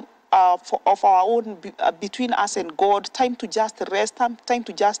have time of our own, between us and God, time to just rest, time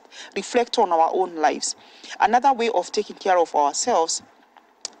to just reflect on our own lives. Another way of taking care of ourselves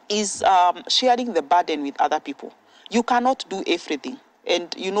is sharing the burden with other people. You cannot do everything.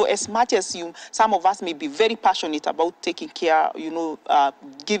 And, you know, as much as some of us may be very passionate about taking care, you know,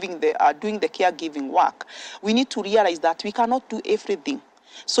 doing the caregiving work, we need to realize that we cannot do everything.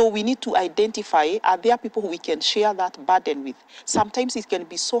 So we need to identify, are there people who we can share that burden with? Sometimes it can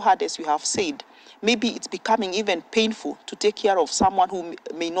be so hard, as you have said. Maybe it's becoming even painful to take care of someone who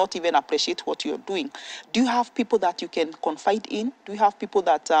may not even appreciate what you're doing. Do you have people that you can confide in? Do you have people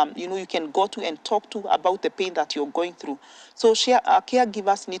that, you know, you can go to and talk to about the pain that you're going through? So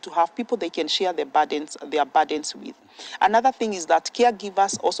caregivers need to have people they can share their burdens with. Another thing is that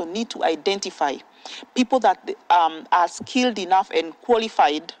caregivers also need to identify people that are skilled enough and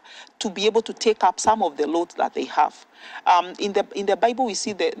qualified to be able to take up some of the loads that they have. In the Bible, we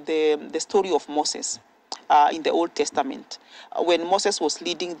see the story of Moses in the Old Testament, when Moses was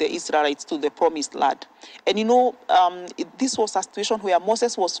leading the Israelites to the promised land. And, you know, this was a situation where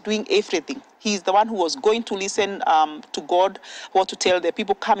Moses was doing everything. He's the one who was going to listen to God, what to tell the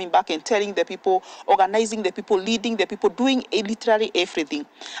people, coming back and telling the people, organizing the people, leading the people, doing literally everything,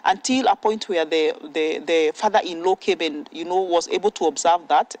 until a point where the father-in-law came and, you know, was able to observe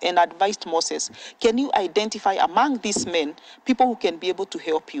that and advised Moses, can you identify among these men people who can be able to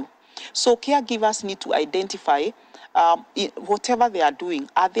help you? So caregivers need to identify whatever they are doing,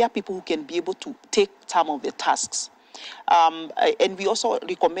 are there people who can be able to take some of the tasks? And we also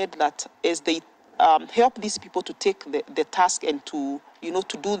recommend that as they help these people to take the task and to, you know,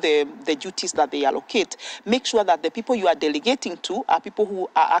 to do the duties that they allocate, make sure that the people you are delegating to are people who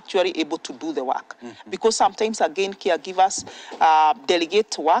are actually able to do the work. Because sometimes, again, caregivers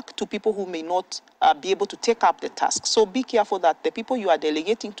delegate work to people who may not be able to take up the task. So be careful that the people you are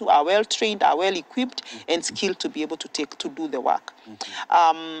delegating to are well trained, are well equipped, and skilled to be able to do the work.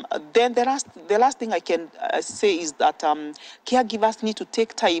 Then the last thing I can say is that caregivers need to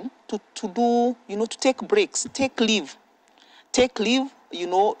take time to do, you know, to take breaks, take leave. Take leave, you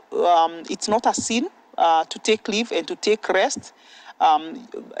know, it's not a sin to take leave and to take rest,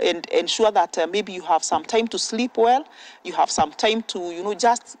 and ensure that maybe you have some time to sleep well, you have some time to, you know,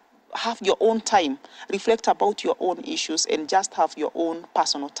 just have your own time, reflect about your own issues, and just have your own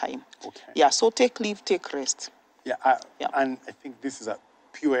personal time. Okay. Yeah, so take leave, take rest. Yeah, and I think this is a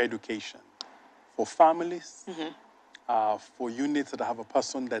pure education for families, for units that have a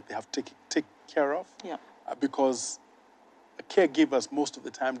person that they have to take care of. Yeah. Because caregivers most of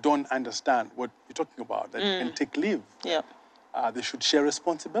the time don't understand what you're talking about, that they can take leave. Yeah. They should share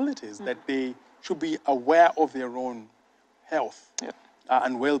responsibilities, that they should be aware of their own health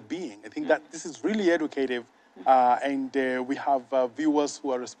and well-being. I think that this is really educative, and we have viewers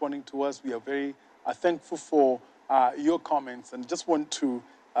who are responding to us. We are very thankful for your comments, and just want to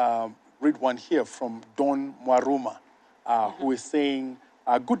read one here from Don Mwaruma, who is saying,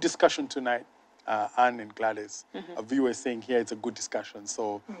 good discussion tonight. Anne and Gladys, a viewer is saying here it's a good discussion.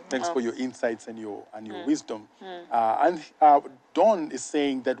 So thanks for your insights and your wisdom. And Dawn is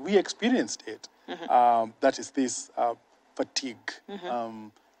saying that we experienced it. That is this fatigue,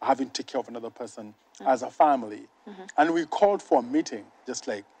 having to take care of another person as a family. And we called for a meeting, just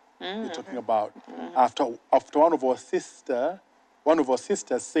like you're talking about. After one of our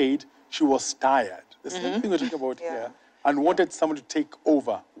sisters said she was tired. The same thing we're talking about here. And wanted someone to take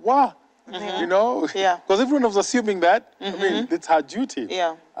over. Wow. You know? Yeah. Because everyone was assuming that. I mean, it's her duty.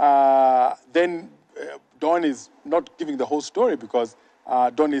 Yeah. Then Dawn is not giving the whole story because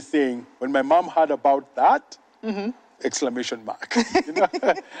Dawn is saying, when my mom heard about that, exclamation mark. You know?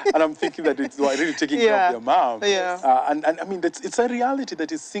 And I'm thinking that it's really taking care of their mom. Yeah. And I mean, it's a reality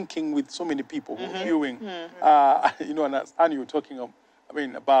that is sinking with so many people who are viewing. You know, and as Annie, you were talking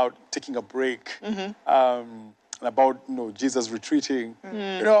about taking a break, and about, you know, Jesus retreating.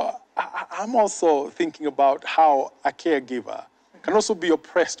 You know, I'm also thinking about how a caregiver can also be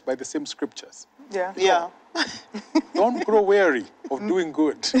oppressed by the same scriptures. Yeah. Yeah. Don't grow weary of doing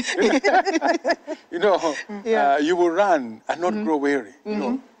good. You know, you will run and not grow weary. You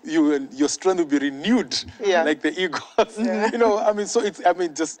know, your strength will be renewed like the eagles. You know, I mean, so it's, I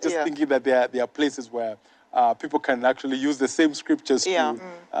mean, just thinking that there are places where people can actually use the same scriptures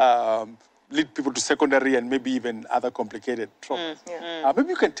to lead people to secondary and maybe even other complicated traumas. Maybe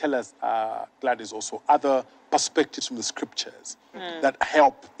you can tell us, Gladys, also other perspectives from the scriptures that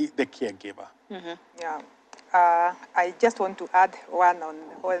help the caregiver. Yeah. I just want to add one on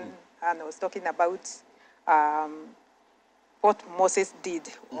when Anna was talking about what Moses did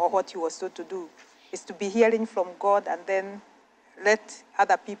or what he was told to do is to be hearing from God and then let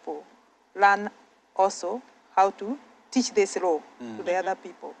other people learn also how to teach this law to the other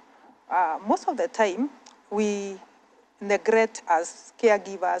people. Most of the time, we neglect as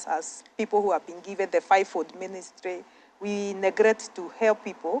caregivers, as people who have been given the fivefold ministry, we neglect to help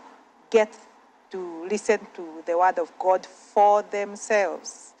people get to listen to the word of God for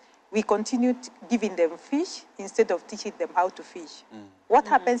themselves. We continue giving them fish instead of teaching them how to fish. What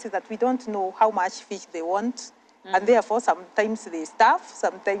happens is that we don't know how much fish they want, and therefore sometimes they starve,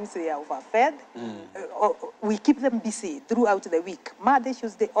 sometimes they are overfed. We keep them busy throughout the week, Monday,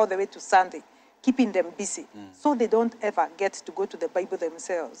 Tuesday, all the way to Sunday, keeping them busy, so they don't ever get to go to the Bible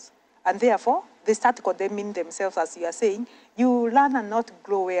themselves. And therefore, they start condemning themselves, as you are saying, you learn and not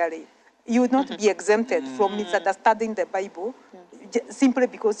grow weary. You will not be exempted from misunderstanding the Bible simply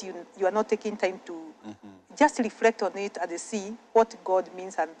because you are not taking time to just reflect on it and see what God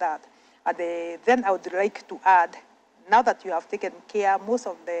means and that. And then I would like to add, now that you have taken care, most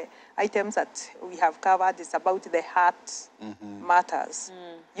of the items that we have covered is about the heart matters.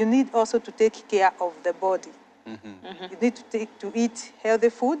 You need also to take care of the body. You need to eat healthy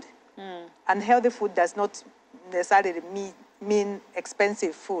food, and healthy food does not necessarily mean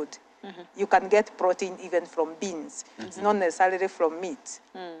expensive food. You can get protein even from beans. It's not necessarily from meat.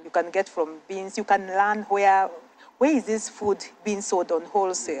 You can get from beans. You can learn where is this food being sold on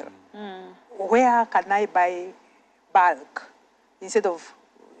wholesale? Where can I buy bulk? Instead of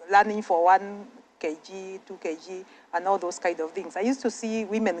learning for 1 kg, 2 kg, and all those kind of things. I used to see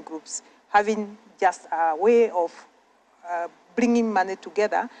women groups having just a way of bringing money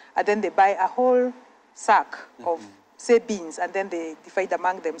together, and then they buy a whole sack of, say, beans, and then they divide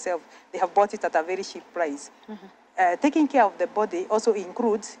among themselves. They have bought it at a very cheap price. Taking care of the body also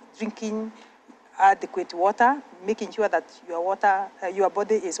includes drinking adequate water, making sure that your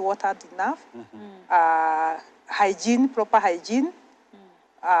body is watered enough, hygiene, proper hygiene,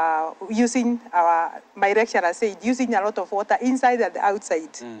 using, my lecturer said, using a lot of water inside and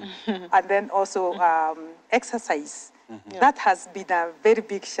outside, and then also exercise. That has been a very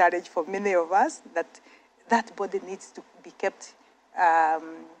big challenge for many of us, that body needs to be kept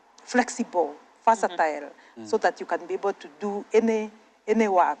flexible, versatile, so that you can be able to do any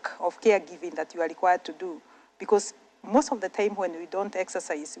work of caregiving that you are required to do. Because most of the time when we don't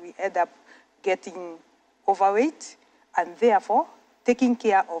exercise, we end up getting overweight, and therefore taking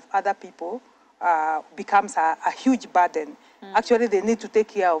care of other people becomes a huge burden. Actually, they need to take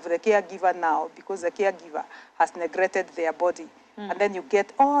care of the caregiver now because the caregiver has neglected their body. And then you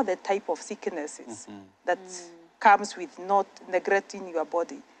get all the type of sicknesses that comes with not neglecting your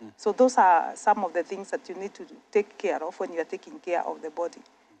body. So those are some of the things that you need to take care of when you are taking care of the body.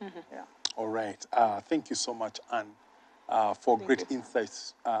 Yeah. All right. Thank you so much, Anne, for great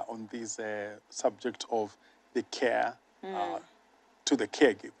insights on this subject of the care to the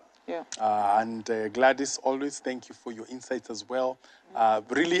caregiver. Yeah. And Gladys, always thank you for your insights as well.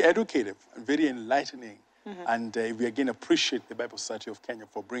 Really educative and very enlightening. And we again appreciate the Bible Society of Kenya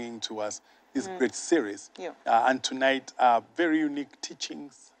for bringing to us this great series. Yeah. And tonight, very unique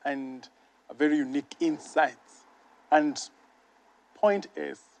teachings and very unique insights. And point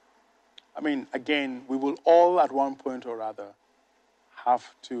is, I mean, again, we will all at one point or other have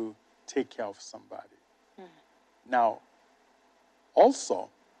to take care of somebody. Now, also,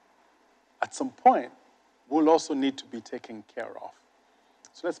 at some point, we'll also need to be taken care of.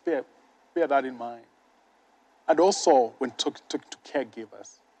 So let's bear that in mind. And also, when talking to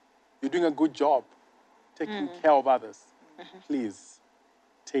caregivers, You're doing a good job taking care of others. Please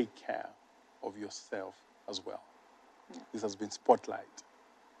take care of yourself as well. This has been Spotlight.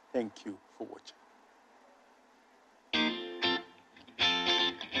 Thank you for watching.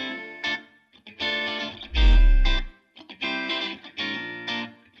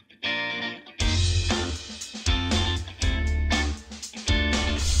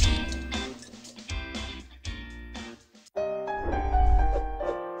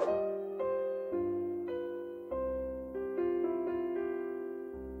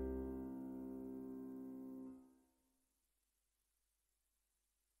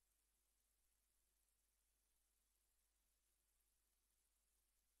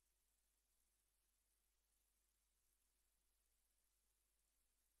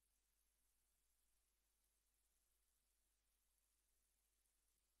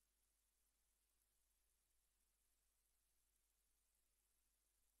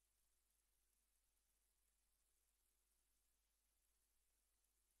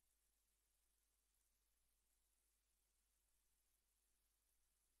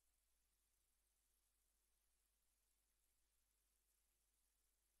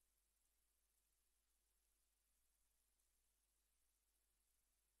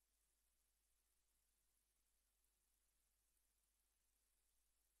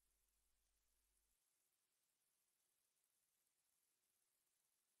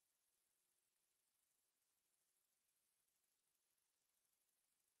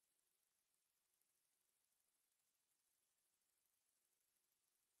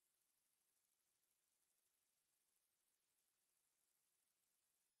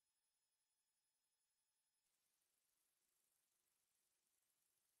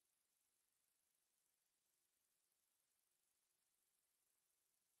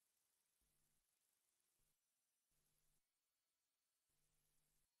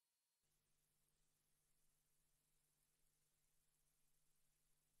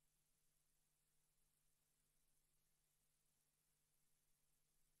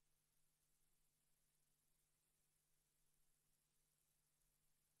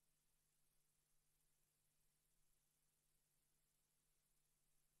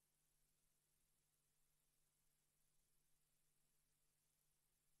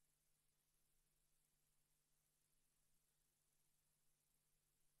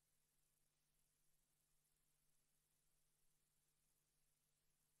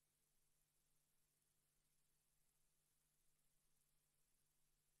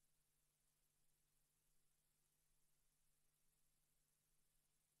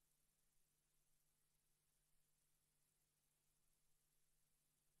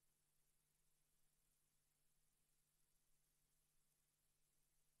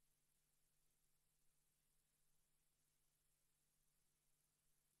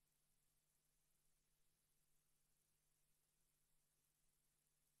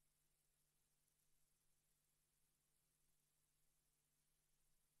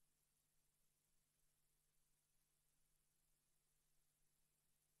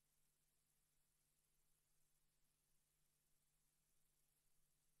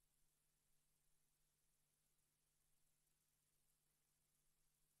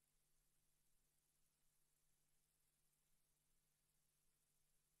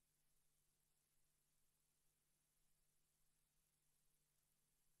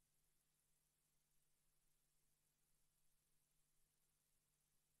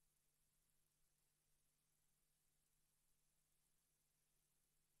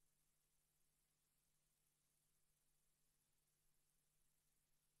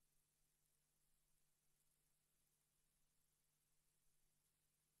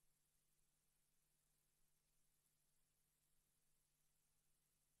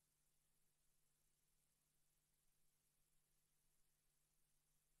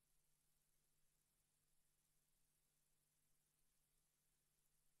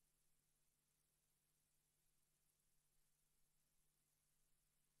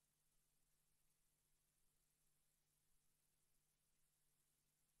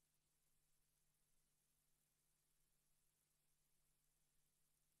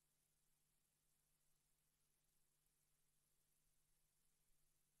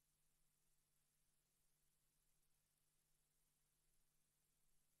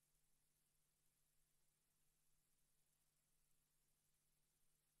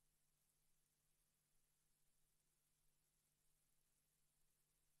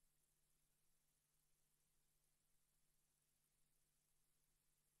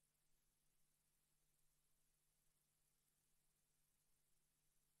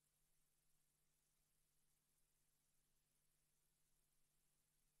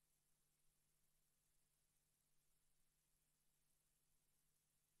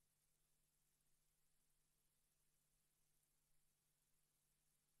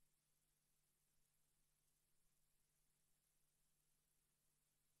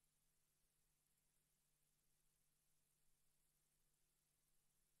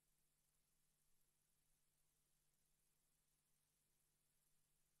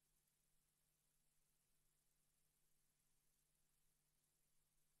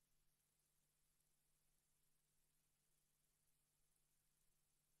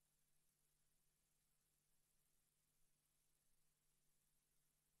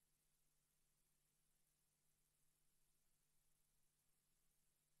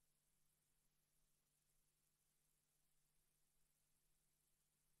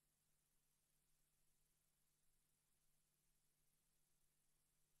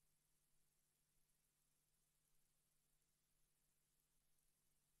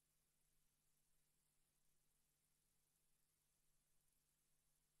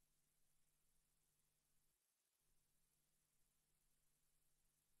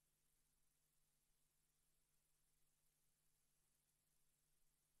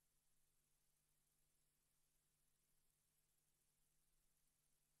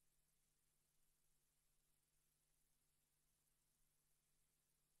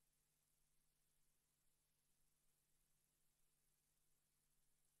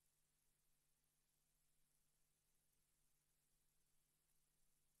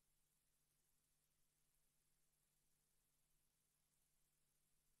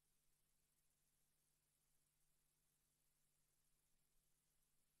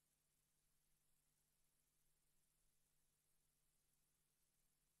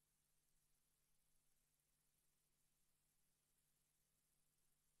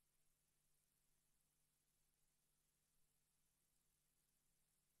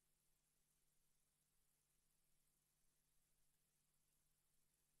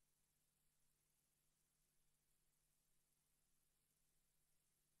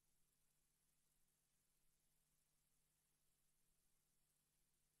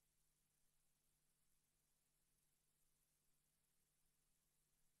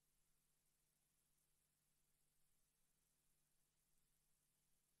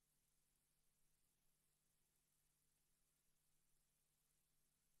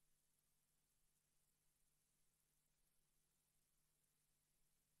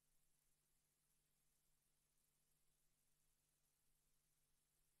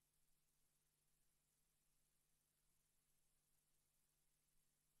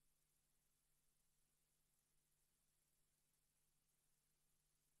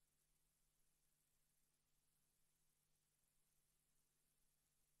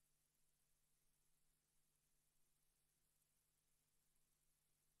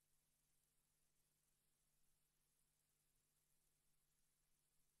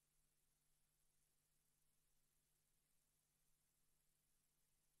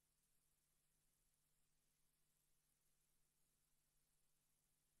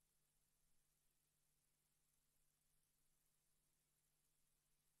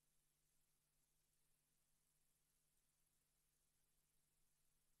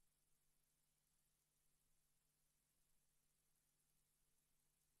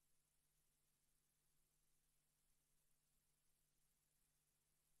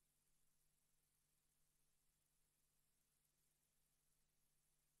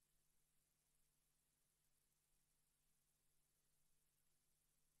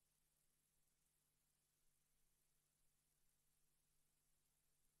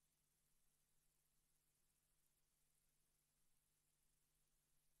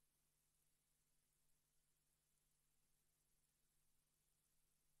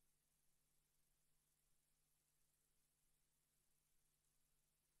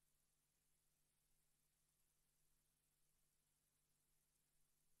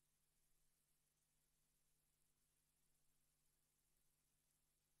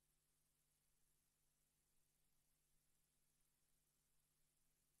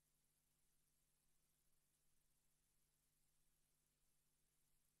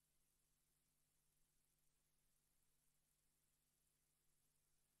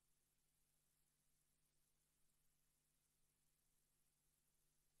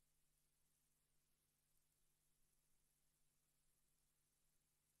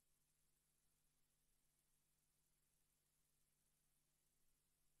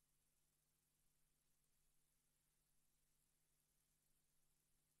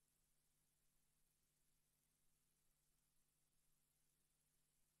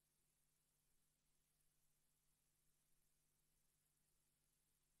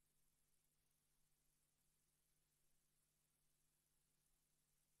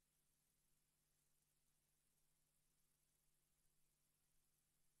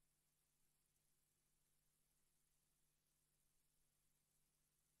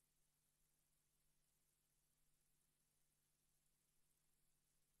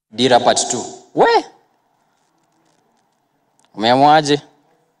 Dira part 2. We? Umeamwaje?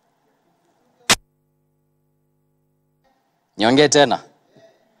 Niongee tena.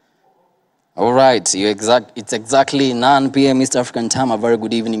 All right, it's exactly 9 p.m. East African time. A very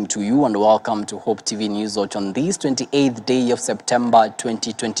good evening to you and welcome to Hope TV News Watch on this 28th day of September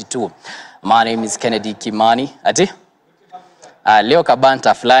 2022. My name is Kennedy Kimani. Ati? Leo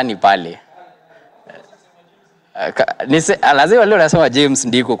kabanta fulani pale. Lazima leo nasema James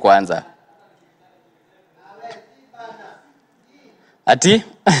Ndiko kwanza. Ati?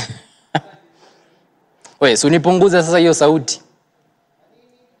 Wewe, si unipunguze sasa hiyo sauti.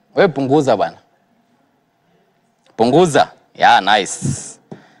 Wewe punguza bana. Punguza. Yeah, nice.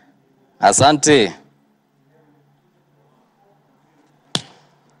 Asante.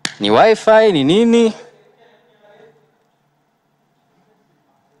 Ni wifi, ni nini?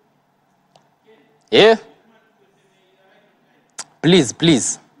 Yeah.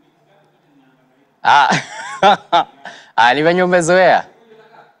 Please. Ni venye umezoea.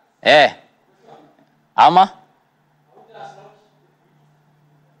 Ama?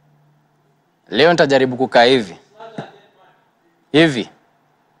 Leo nitajaribu kukaa hivi. Hivi.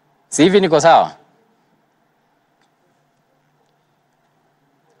 Si hivi niko sawa?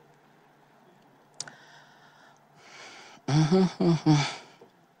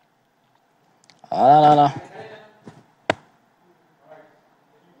 La.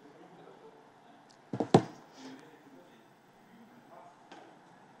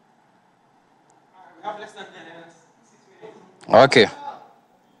 Okay.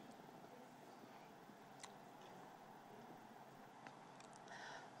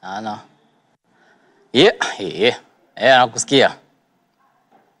 Ana. Yeah. Nakusikia.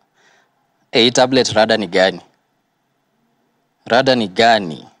 Hii tablet rada ni gani? Rada ni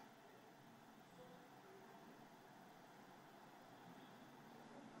gani?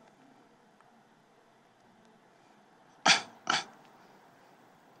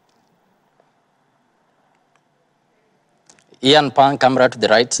 Ian, pan camera to the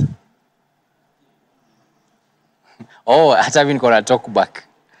right. Oh, hata mimi niko na talk back.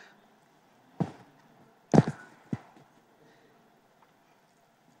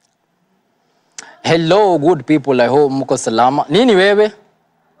 Hello, good people. I hope mko salama. Nini wewe?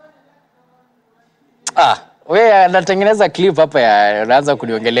 Wewe natengeneza clip hapa ya unaanza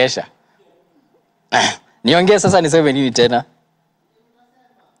kuniongelesha. Niongee sasa niseme nini tena?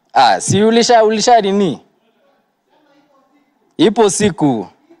 Si ulisha nini? Ipo siku.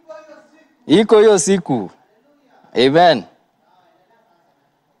 Iko hiyo siku. Amen.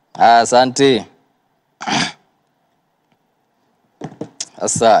 Asante.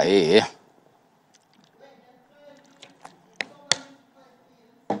 Sasa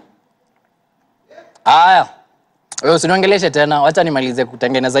wewe usiniongeleshe tena. Wacha nimalize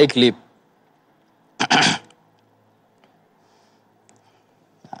kutengeneza hii clip.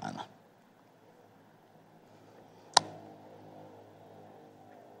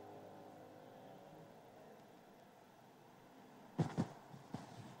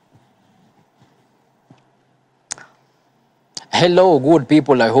 Hello, good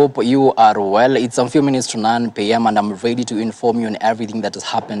people. I hope you are well. It's a few minutes to 9 p.m. and I'm ready to inform you on everything that has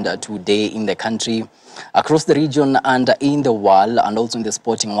happened today in the country, across the region and in the world, and also in the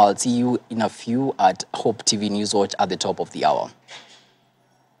sporting world. See you in a few at Hope TV News Watch at the top of the hour.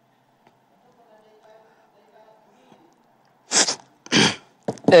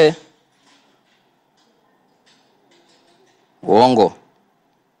 Uongo.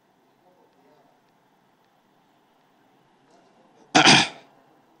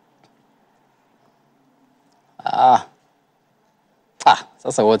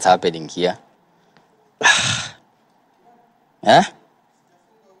 Sasa what's happening here?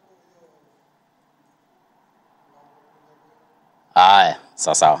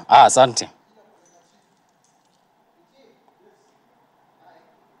 Sasa. Asante.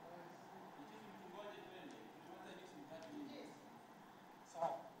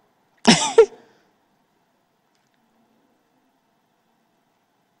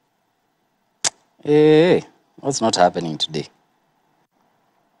 Hey, what's not happening today?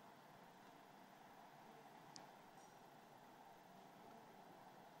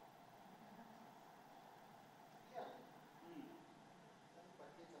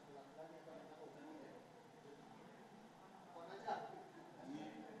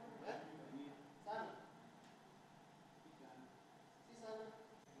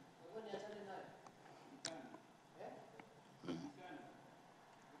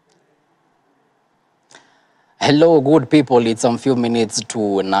 Hello, good people. It's a few minutes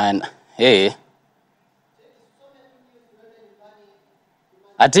to 9. Hey.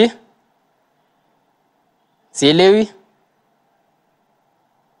 Ati? Sielewi?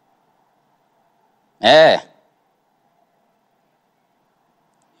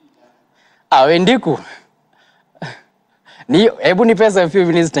 Wendiku. Hebu ni pesa a few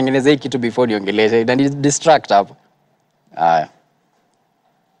minutes tengeneze hii kitu before niongeleshe. Na distract hapo.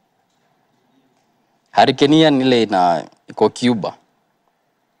 Hurricane nile na iko Cuba.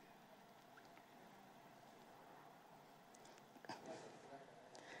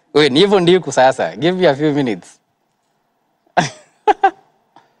 Ni hivyo ndiku sasa. Give me a few minutes.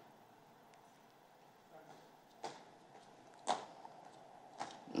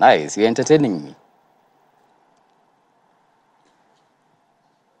 Nice, you're entertaining me.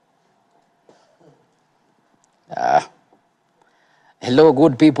 Hello,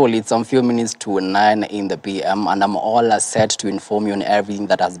 good people. It's some few minutes to 9 in the PM, and I'm all set to inform you on everything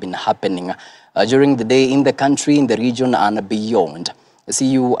that has been happening during the day in the country, in the region, and beyond. See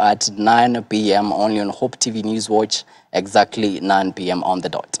you at 9 PM only on Hope TV News Watch, exactly 9 PM on the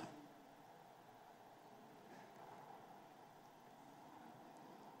dot.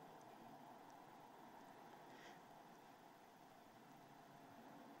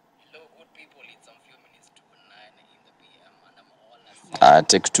 Hello, good people. It's some few minutes to 9 in the PM, and I'm all set.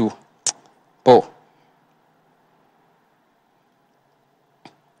 Take 2. Po.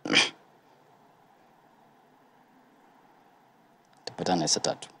 Tupatane saa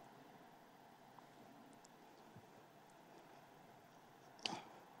 3.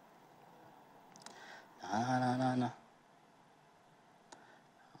 Na.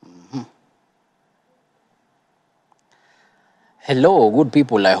 Hello, good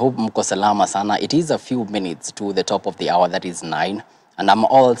people. I hope mko salama sana. It is a few minutes to the top of the hour, that is 9. And I'm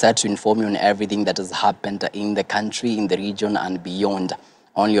all set to inform you on everything that has happened in the country, in the region, and beyond.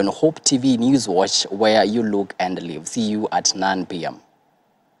 Only on Hope TV News Watch, where you look and live. See you at 9 PM.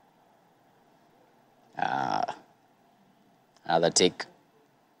 Another take.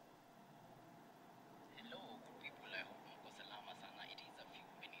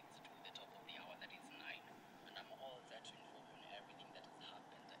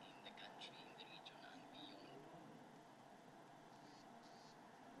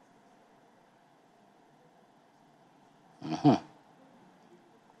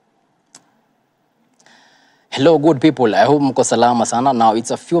 Hello, good people. I hope mko salama sana. Now,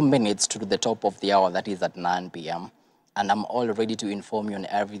 it's a few minutes to the top of the hour, that is at 9 PM. And I'm all ready to inform you on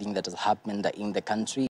everything that has happened in the country.